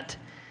that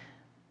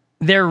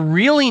they're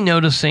really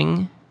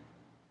noticing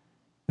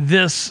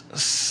this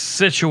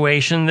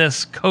situation,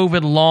 this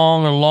COVID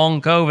long or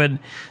long COVID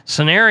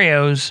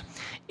scenarios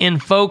in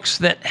folks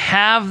that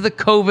have the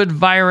COVID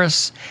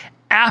virus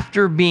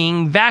after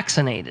being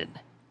vaccinated.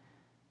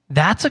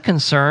 That's a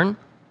concern.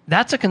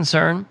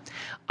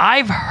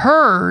 I've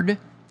heard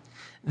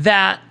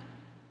that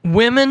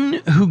women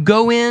who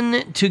go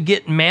in to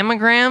get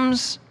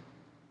mammograms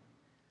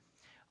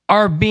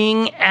are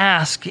being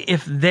asked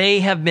if they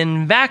have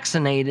been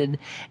vaccinated,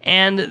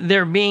 and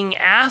they're being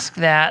asked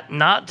that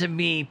not to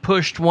be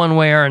pushed one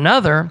way or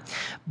another,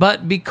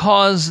 but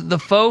because the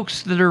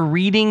folks that are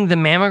reading the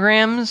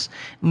mammograms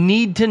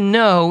need to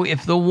know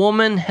if the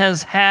woman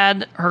has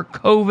had her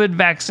COVID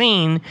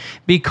vaccine,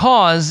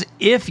 because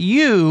if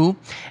you,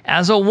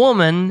 as a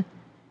woman,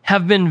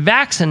 have been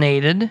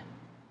vaccinated,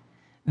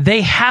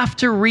 they have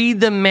to read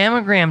the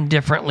mammogram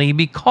differently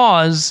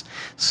because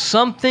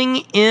something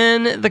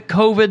in the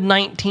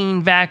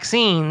COVID-19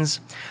 vaccines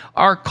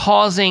are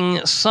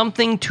causing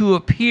something to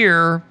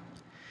appear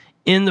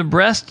in the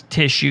breast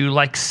tissue,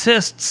 like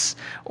cysts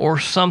or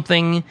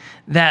something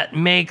that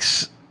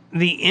makes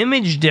the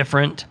image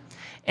different,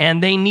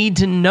 and they need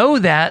to know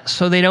that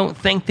so they don't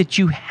think that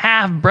you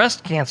have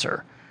breast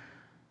cancer.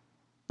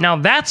 Now,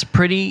 that's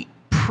pretty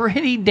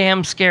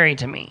damn scary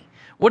to me.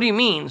 What do you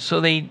mean?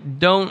 So they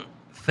don't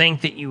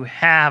think that you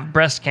have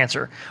breast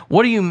cancer?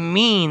 What do you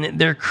mean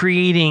they're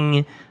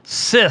creating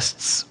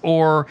cysts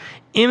or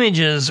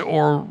images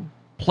or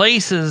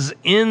places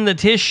in the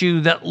tissue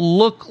that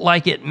look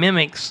like it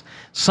mimics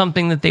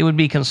something that they would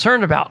be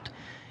concerned about?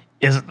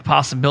 Is it the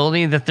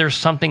possibility that there's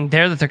something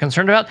there that they're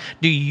concerned about?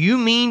 Do you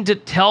mean to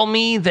tell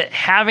me that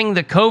having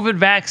the COVID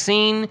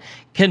vaccine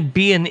can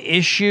be an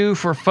issue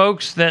for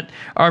folks that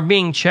are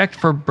being checked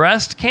for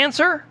breast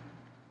cancer?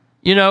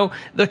 You know,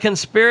 the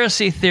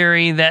conspiracy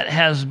theory that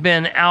has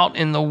been out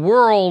in the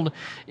world,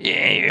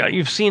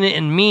 you've seen it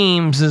in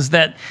memes, is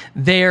that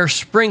they're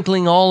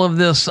sprinkling all of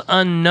this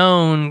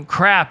unknown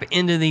crap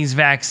into these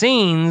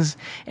vaccines,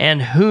 and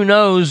who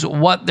knows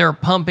what they're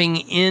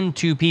pumping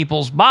into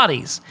people's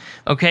bodies.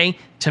 Okay?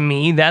 To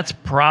me, that's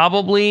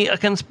probably a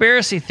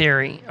conspiracy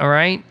theory, all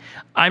right?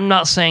 I'm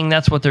not saying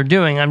that's what they're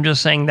doing. I'm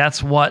just saying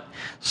that's what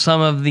some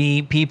of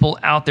the people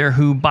out there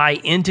who buy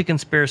into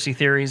conspiracy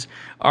theories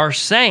are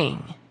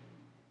saying.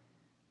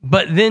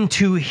 But then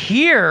to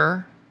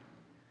hear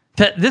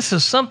that this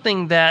is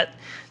something that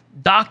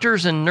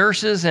doctors and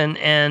nurses and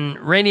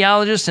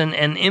radiologists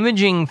and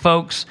imaging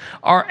folks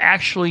are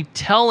actually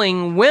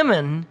telling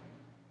women,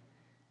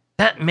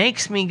 that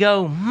makes me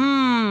go,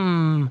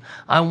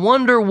 I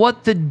wonder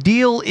what the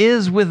deal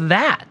is with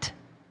that.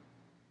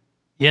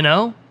 You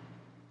know?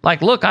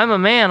 Like, look, I'm a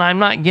man. I'm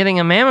not getting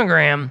a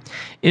mammogram.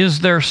 Is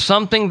there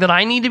something that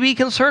I need to be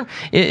concerned?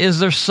 Is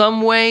there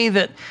some way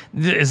that,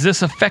 is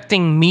this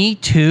affecting me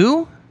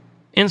too?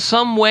 In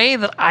some way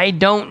that I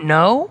don't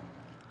know?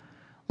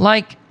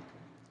 Like,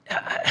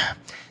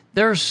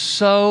 there's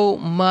so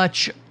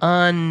much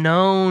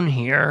unknown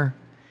here,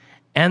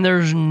 and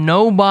there's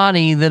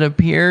nobody that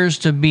appears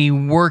to be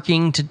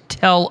working to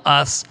tell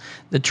us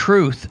the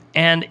truth.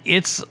 And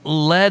it's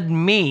led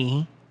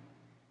me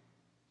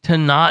to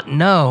not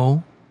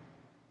know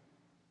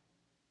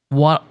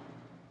what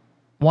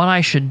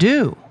I should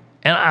do.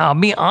 And I'll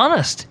be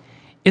honest,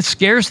 it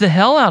scares the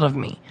hell out of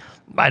me.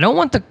 I don't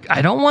want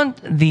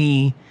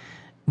the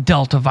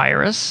Delta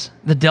virus,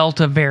 the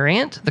Delta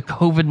variant, the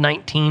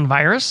COVID-19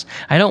 virus.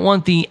 I don't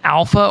want the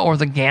Alpha or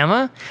the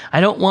Gamma.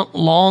 I don't want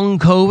long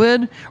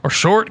COVID or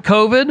short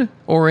COVID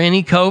or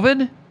any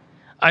COVID.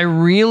 I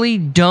really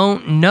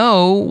don't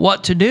know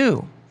what to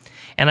do.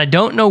 And I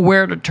don't know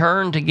where to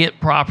turn to get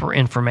proper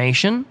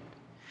information.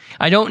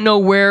 I don't know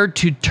where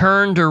to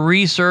turn to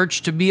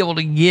research to be able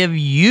to give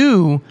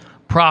you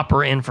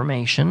proper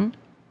information.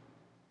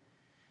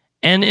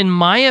 And in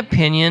my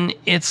opinion,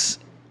 it's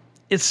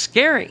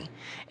scary.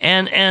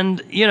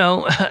 And you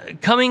know,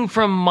 coming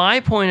from my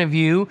point of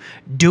view,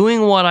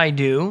 doing what I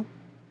do,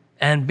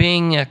 and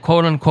being a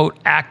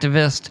quote-unquote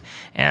activist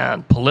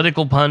and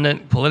political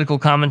pundit, political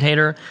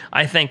commentator,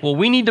 I think, well,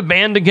 we need to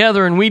band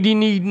together and we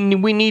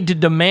need to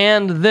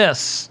demand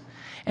this.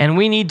 And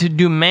we need to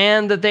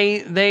demand that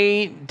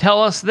they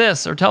tell us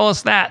this or tell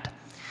us that.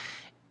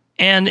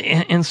 And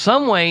in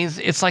some ways,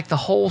 it's like the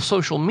whole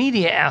social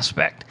media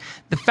aspect.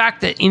 The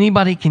fact that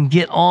anybody can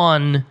get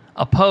on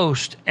a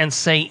post and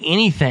say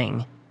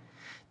anything.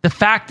 The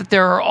fact that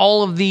there are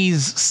all of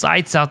these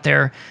sites out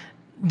there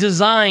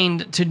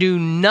designed to do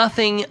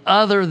nothing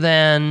other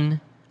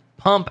than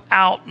pump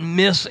out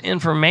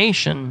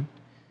misinformation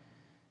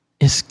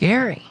is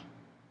scary.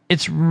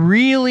 It's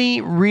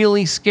really,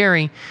 really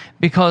scary,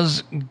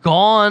 because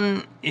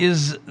gone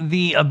is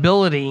the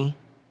ability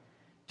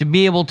to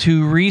be able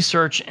to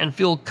research and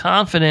feel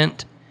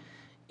confident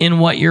in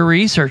what you're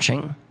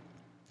researching.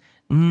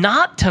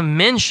 Not to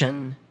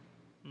mention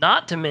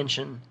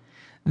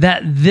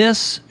that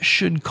this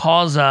should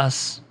cause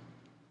us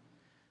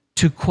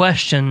to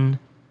question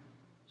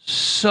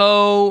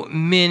so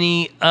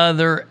many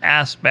other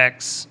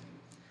aspects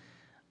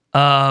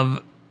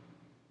of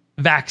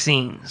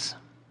vaccines.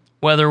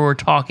 Whether we're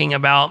talking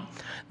about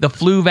the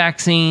flu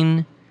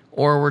vaccine,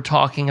 or we're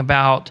talking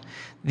about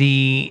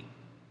the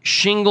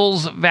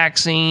shingles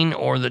vaccine,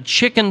 or the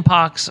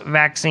chickenpox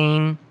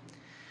vaccine,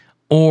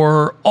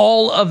 or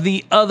all of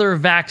the other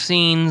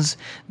vaccines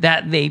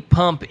that they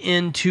pump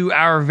into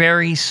our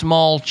very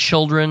small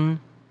children,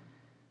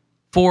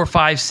 4,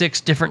 5,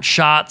 6 different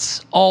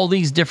shots, all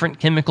these different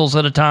chemicals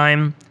at a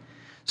time,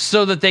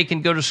 so that they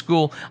can go to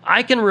school.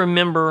 I can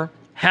remember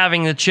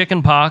having the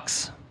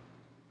chickenpox,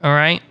 all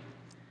right?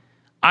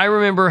 I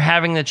remember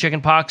having the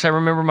chickenpox. I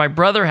remember my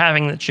brother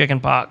having the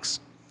chickenpox.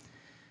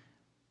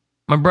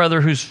 My brother,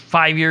 who's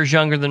 5 years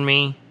younger than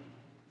me.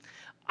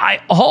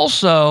 I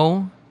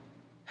also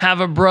have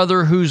a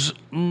brother who's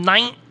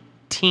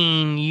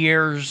 19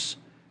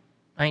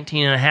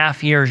 and a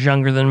half years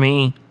younger than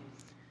me.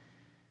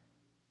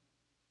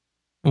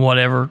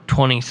 Whatever,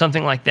 20,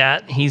 something like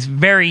that. He's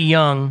very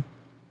young.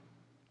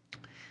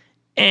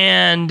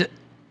 And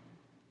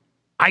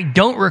I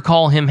don't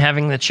recall him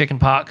having the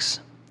chickenpox,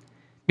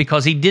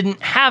 because he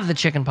didn't have the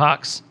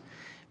chickenpox.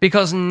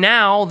 Because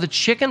now the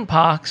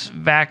chickenpox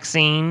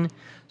vaccine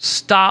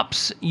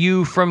stops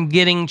you from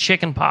getting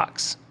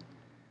chickenpox.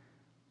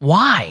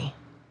 Why?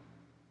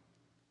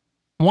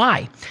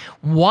 Why?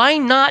 Why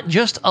not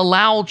just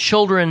allow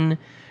children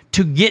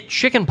to get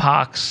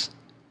chickenpox,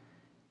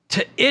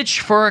 to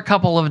itch for a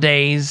couple of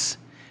days,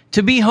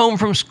 to be home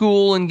from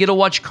school and get to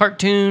watch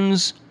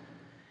cartoons,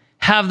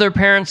 have their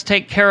parents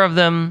take care of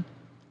them,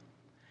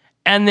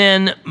 and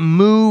then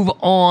move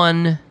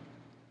on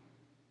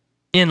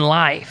in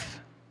life?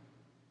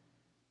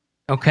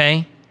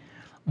 Okay?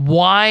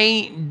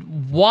 Why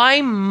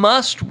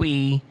must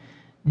we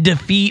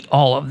defeat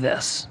all of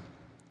this?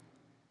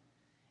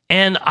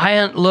 And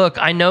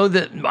I know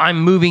that I'm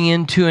moving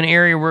into an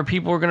area where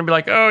people are going to be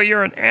like, oh,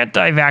 you're an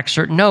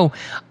anti-vaxxer. No,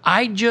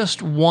 I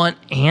just want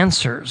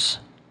answers.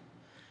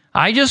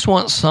 I just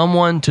want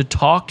someone to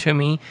talk to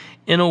me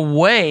in a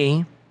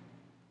way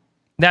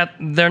that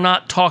they're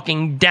not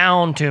talking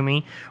down to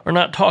me or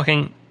not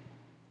talking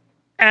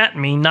at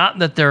me. Not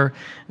that they're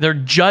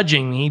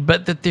judging me,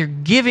 but that they're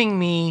giving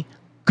me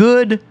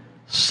good,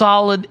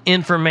 solid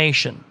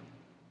information.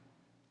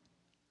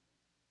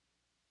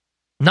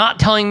 Not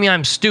telling me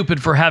I'm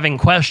stupid for having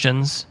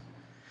questions.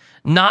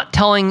 Not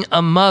telling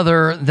a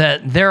mother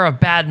that they're a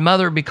bad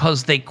mother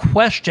because they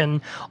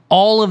question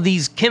all of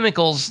these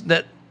chemicals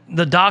that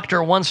the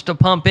doctor wants to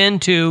pump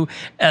into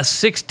a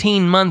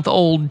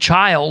 16-month-old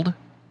child.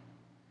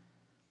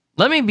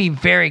 Let me be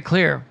very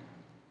clear.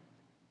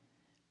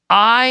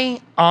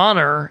 I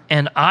honor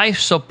and I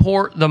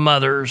support the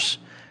mothers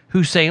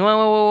who say,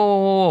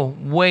 whoa,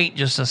 wait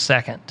just a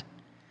second.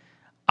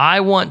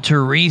 I want to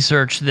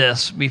research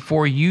this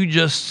before you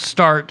just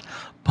start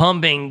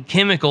pumping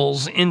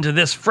chemicals into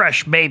this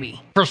fresh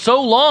baby. For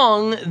so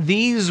long,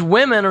 these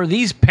women or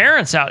these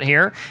parents out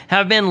here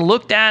have been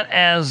looked at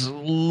as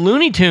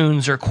Looney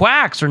Tunes or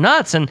quacks or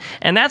nuts, and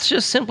that's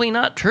just simply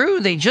not true.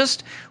 They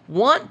just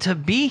want to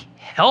be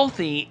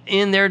healthy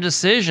in their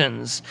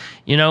decisions.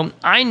 You know,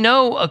 I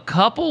know a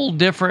couple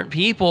different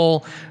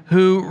people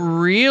who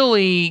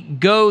really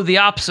go the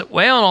opposite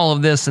way on all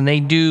of this, and they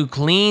do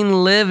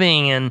clean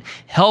living and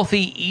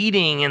healthy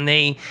eating, and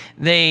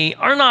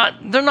they're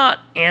not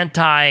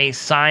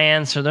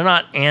anti-science or they're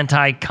not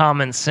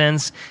anti-common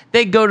sense.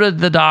 They go to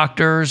the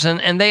doctors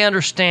and they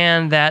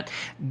understand that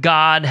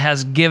God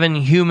has given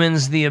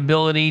humans the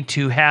ability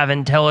to have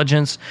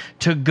intelligence,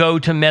 to go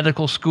to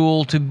medical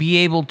school, to be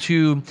able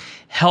to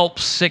help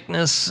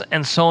sickness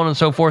and so on and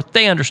so forth.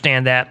 They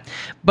understand that,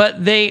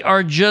 but they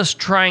are just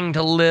trying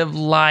to live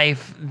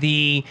life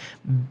the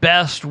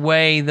best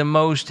way, the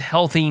most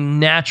healthy,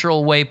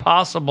 natural way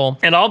possible.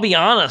 And I'll be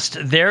honest,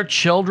 their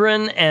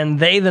children and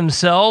they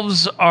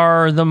themselves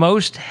are the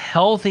most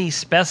healthy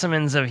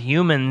specimens of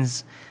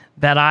humans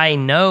that I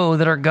know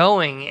that are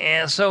going.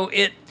 And so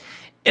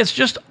it's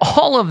just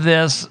all of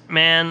this,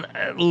 man,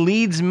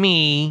 leads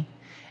me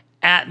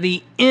at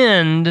the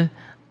end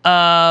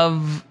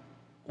of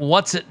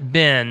what's it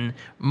been?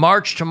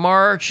 March to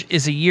March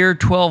is a year,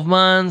 12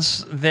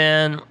 months,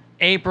 then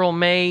April,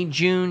 May,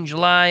 June,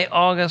 July,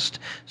 August.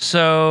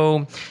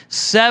 So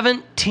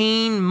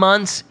 17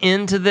 months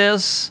into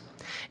this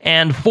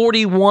and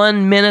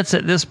 41 minutes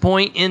at this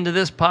point into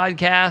this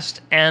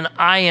podcast, and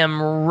I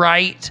am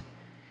right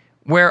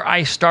where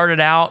I started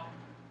out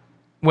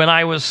when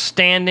I was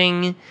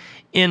standing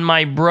in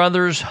my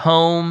brother's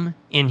home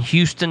in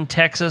Houston,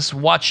 Texas,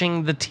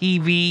 watching the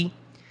TV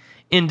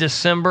in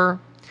December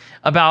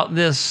about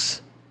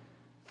this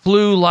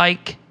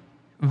flu-like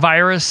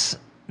virus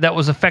that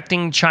was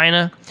affecting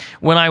China,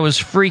 when I was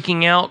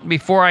freaking out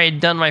before I had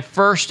done my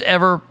first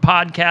ever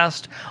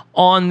podcast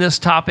on this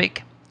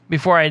topic,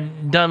 before I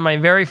had done my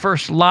very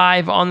first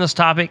live on this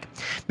topic,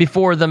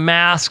 before the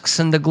masks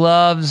and the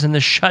gloves and the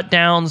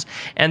shutdowns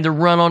and the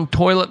run on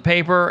toilet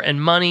paper and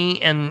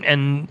money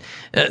and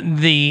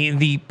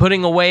the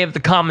putting away of the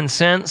common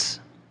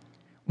sense.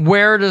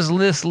 Where does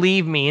this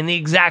leave me? In the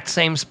exact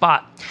same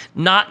spot,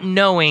 not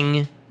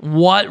knowing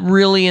what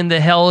really in the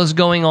hell is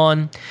going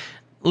on,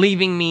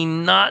 leaving me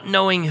not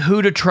knowing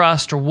who to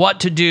trust or what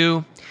to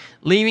do,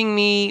 leaving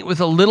me with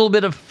a little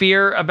bit of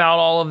fear about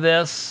all of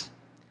this,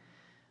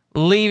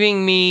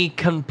 leaving me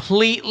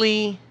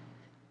completely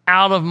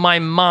out of my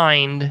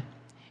mind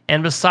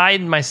and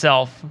beside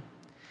myself.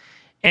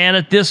 And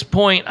at this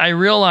point, I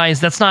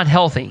realize that's not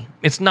healthy.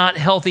 It's not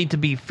healthy to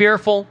be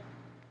fearful.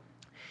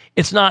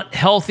 It's not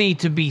healthy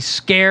to be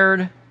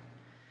scared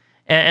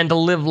and to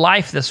live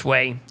life this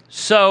way.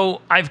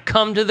 So I've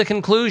come to the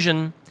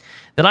conclusion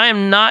that I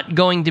am not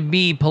going to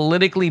be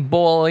politically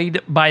bullied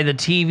by the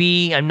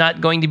TV. I'm not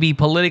going to be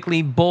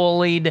politically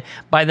bullied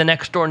by the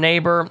next door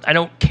neighbor. I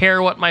don't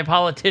care what my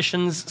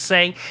politicians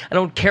say. I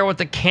don't care what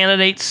the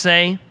candidates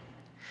say.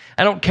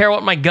 I don't care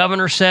what my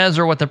governor says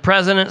or what the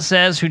president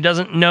says, who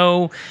doesn't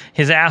know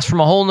his ass from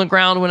a hole in the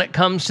ground when it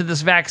comes to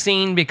this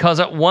vaccine, because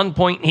at one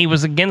point he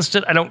was against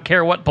it. I don't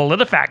care what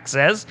PolitiFact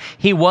says.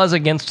 He was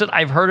against it.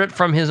 I've heard it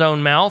from his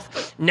own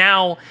mouth.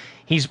 Now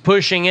he's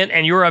pushing it,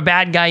 and you're a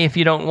bad guy if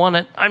you don't want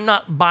it. I'm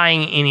not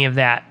buying any of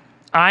that.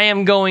 I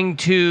am going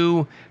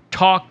to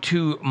talk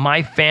to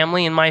my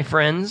family and my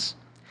friends.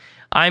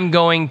 I'm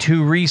going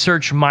to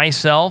research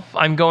myself.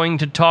 I'm going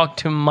to talk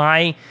to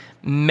my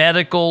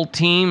medical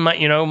team,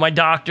 my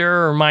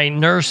doctor or my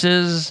nurse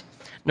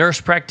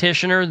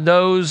practitioner,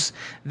 those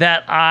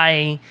that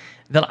I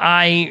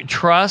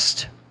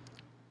trust.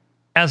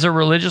 As a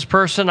religious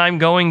person, I'm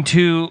going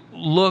to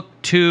look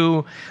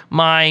to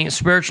my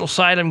spiritual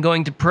side. I'm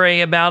going to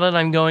pray about it.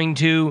 I'm going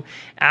to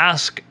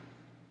ask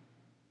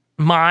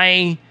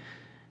my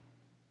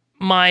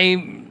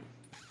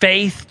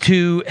faith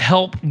to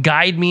help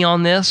guide me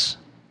on this.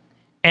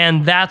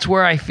 And that's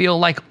where I feel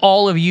like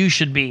all of you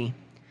should be.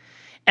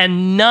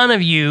 And none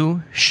of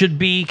you should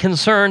be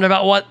concerned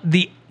about what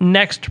the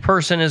next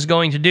person is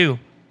going to do.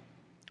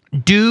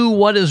 Do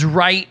what is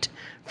right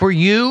for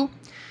you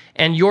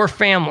and your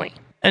family,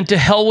 and to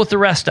hell with the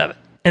rest of it.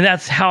 And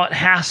that's how it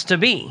has to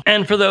be.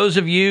 And for those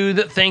of you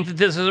that think that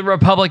this is a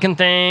Republican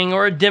thing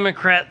or a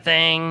Democrat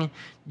thing,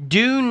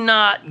 do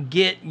not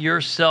get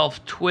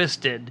yourself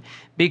twisted,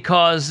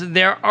 because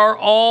there are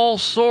all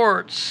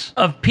sorts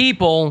of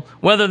people,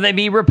 whether they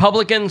be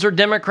Republicans or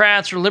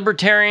Democrats or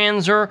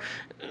libertarians or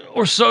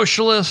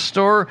socialists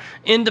or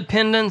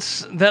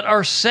independents, that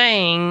are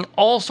saying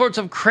all sorts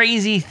of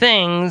crazy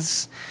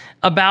things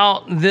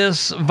about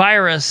this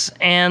virus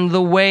and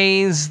the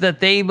ways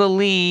that they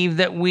believe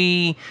that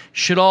we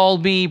should all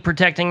be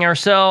protecting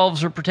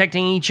ourselves or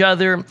protecting each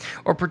other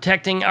or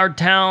protecting our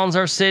towns,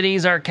 our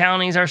cities, our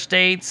counties, our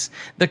states,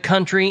 the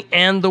country,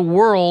 and the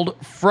world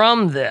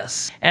from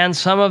this. And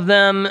some of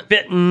them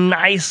fit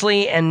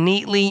nicely and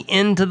neatly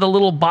into the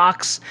little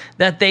box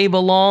that they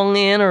belong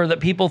in, or that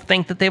people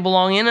think that they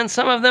belong in, and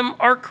some of them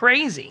are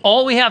crazy.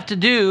 All we have to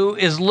do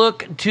is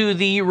look to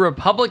the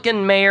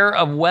Republican mayor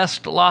of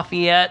West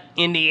Lafayette,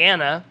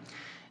 Indiana,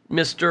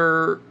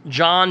 Mr.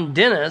 John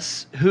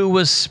Dennis, who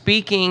was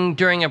speaking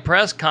during a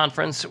press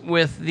conference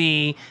with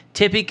the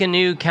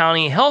Tippecanoe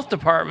County Health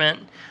Department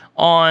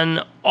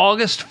on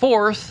August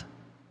 4th,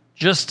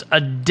 just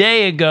a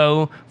day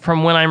ago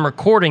from when I'm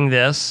recording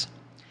this.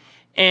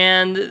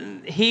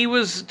 And he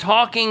was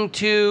talking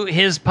to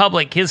his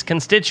public, his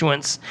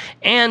constituents,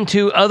 and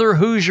to other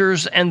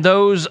Hoosiers and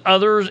those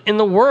others in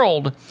the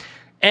world.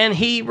 And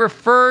he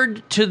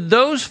referred to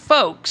those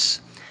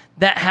folks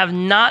that have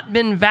not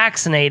been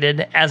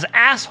vaccinated as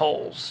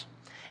assholes.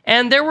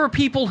 And there were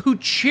people who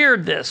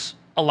cheered this.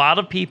 A lot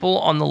of people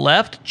on the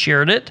left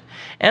cheered it,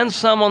 and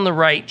some on the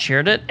right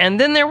cheered it. And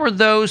then there were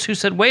those who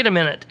said, wait a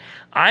minute,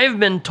 I've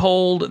been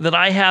told that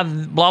I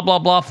have blah, blah,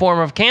 blah form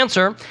of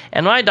cancer,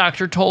 and my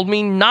doctor told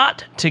me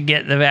not to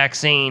get the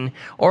vaccine.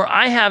 Or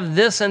I have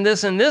this and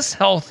this and this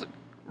health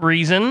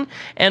reason,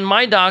 and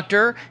my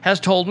doctor has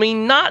told me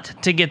not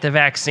to get the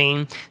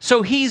vaccine.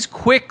 So he's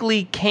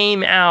quickly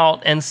came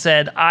out and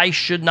said, I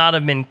should not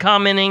have been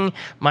commenting.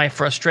 My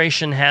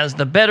frustration has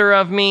the better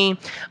of me.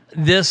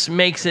 This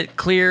makes it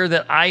clear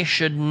that I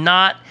should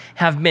not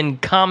have been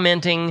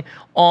commenting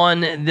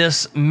on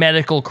this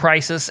medical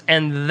crisis.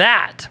 And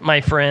that, my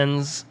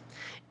friends,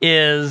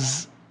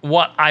 is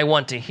what I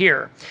want to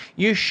hear.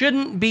 You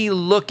shouldn't be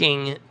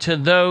looking to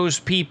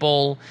those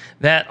people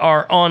that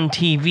are on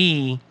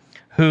TV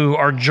who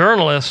are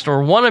journalists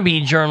or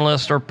wannabe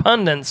journalists or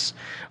pundits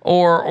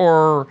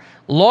or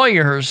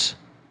lawyers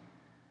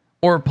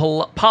or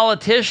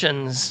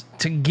politicians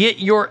to get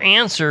your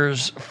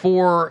answers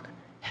for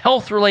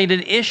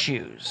health-related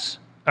issues.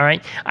 All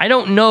right? I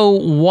don't know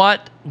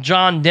what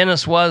John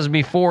Dennis was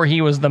before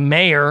he was the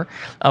mayor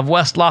of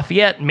West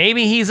Lafayette.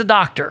 Maybe he's a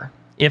doctor.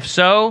 If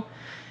so,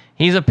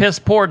 he's a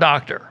piss-poor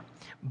doctor.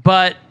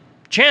 But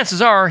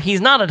chances are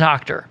he's not a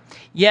doctor.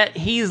 Yet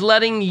he's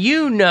letting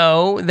you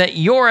know that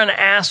you're an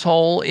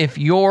asshole if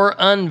you're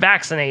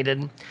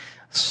unvaccinated,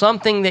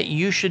 something that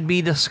you should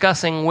be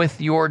discussing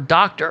with your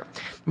doctor.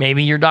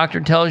 Maybe your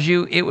doctor tells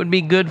you it would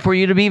be good for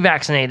you to be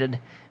vaccinated.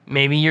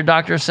 Maybe your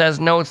doctor says,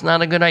 no, it's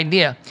not a good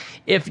idea.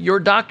 If your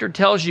doctor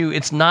tells you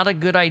it's not a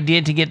good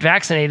idea to get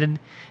vaccinated,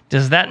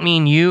 does that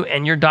mean you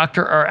and your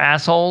doctor are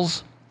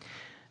assholes?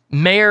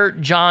 Mayor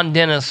John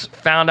Dennis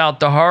found out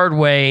the hard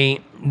way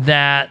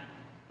that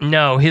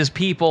no, his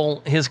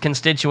people, his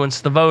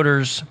constituents, the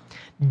voters,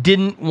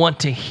 didn't want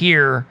to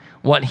hear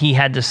what he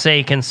had to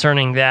say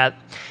concerning that,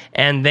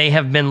 and they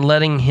have been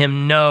letting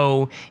him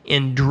know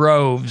in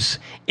droves.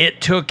 It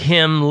took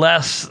him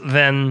less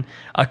than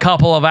a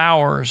couple of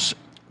hours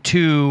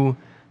to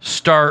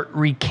start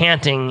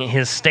recanting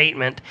his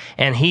statement,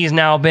 and he's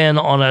now been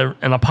on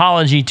an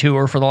apology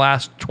tour for the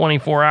last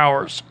 24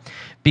 hours,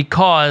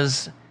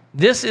 because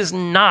this is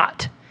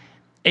not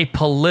a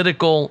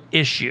political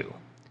issue.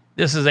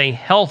 This is a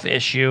health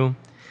issue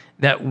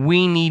that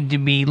we need to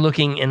be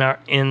looking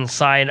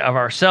inside of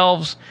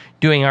ourselves,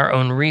 doing our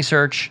own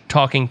research,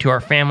 talking to our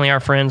family, our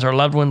friends, our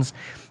loved ones,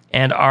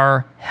 and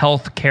our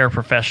health care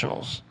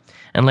professionals.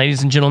 And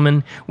ladies and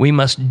gentlemen, we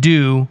must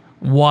do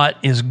what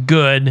is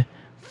good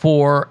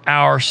for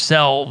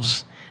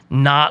ourselves,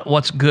 not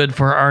what's good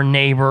for our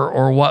neighbor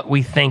or what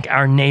we think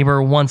our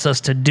neighbor wants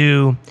us to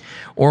do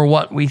or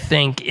what we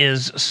think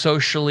is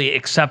socially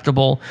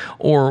acceptable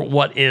or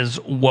what is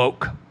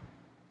woke.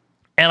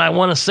 And I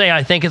want to say,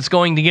 I think it's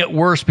going to get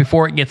worse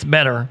before it gets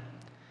better.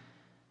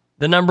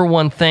 The number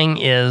one thing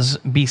is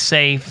be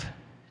safe.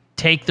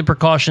 Take the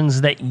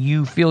precautions that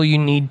you feel you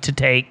need to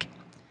take.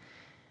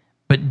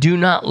 But do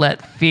not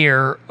let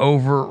fear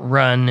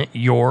overrun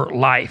your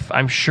life.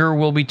 I'm sure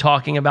we'll be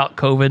talking about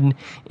COVID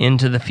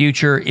into the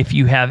future. If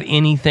you have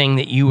anything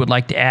that you would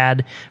like to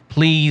add,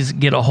 please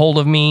get a hold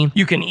of me.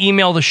 You can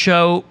email the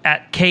show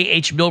at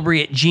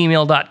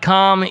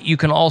khbilbrey@gmail.com. You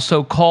can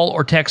also call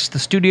or text the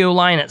studio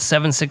line at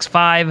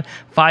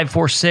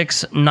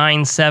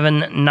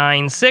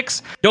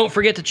 765-546-9796. Don't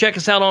forget to check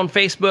us out on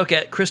Facebook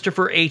at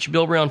Christopher H.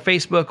 Bilbrey on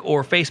Facebook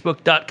or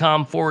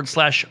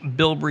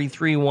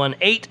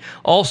facebook.com/Bilbrey318.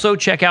 Also,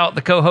 check out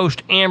the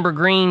co-host Amber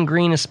Green.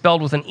 Green is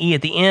spelled with an E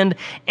at the end.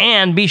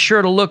 And be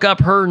sure to look up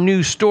her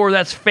new store.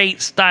 That's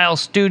Fate Style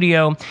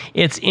Studio.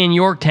 It's in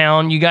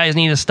Yorktown. You guys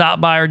need to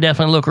stop by or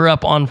definitely look her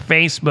up on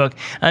Facebook.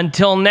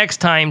 Until next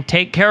time,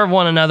 take care of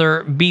one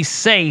another. Be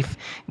safe.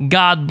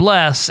 God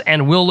bless.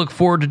 And we'll look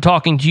forward to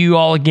talking to you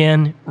all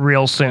again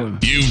real soon.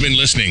 You've been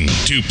listening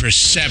to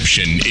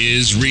Perception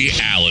is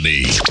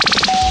Reality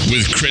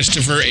with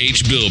Christopher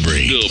H.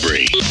 Bilbrey.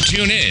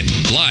 Tune in,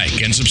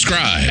 like, and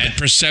subscribe at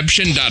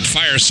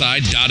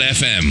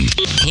perception.fireside.fm.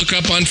 Hook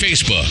up on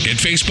Facebook at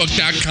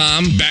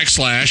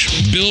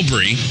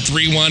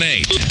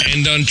facebook.com/Bilbrey318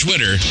 and on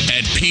Twitter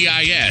at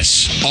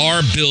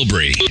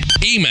PISRBilbrey.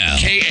 Email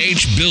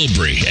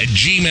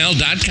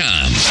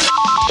khbilbrey@gmail.com.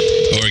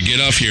 Or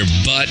get off your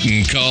butt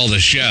and call the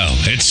show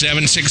at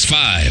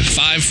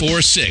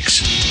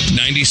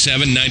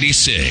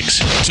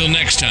 765-546-9796. Till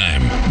next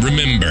time,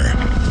 remember,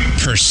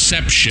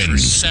 perception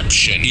is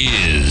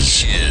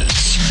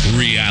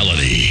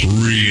reality.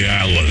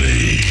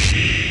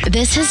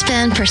 This has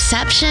been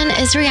Perception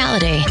is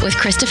Reality with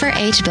Christopher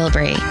H.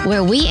 Bilbrey,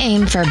 where we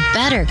aim for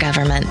better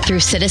government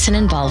through citizen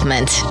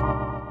involvement.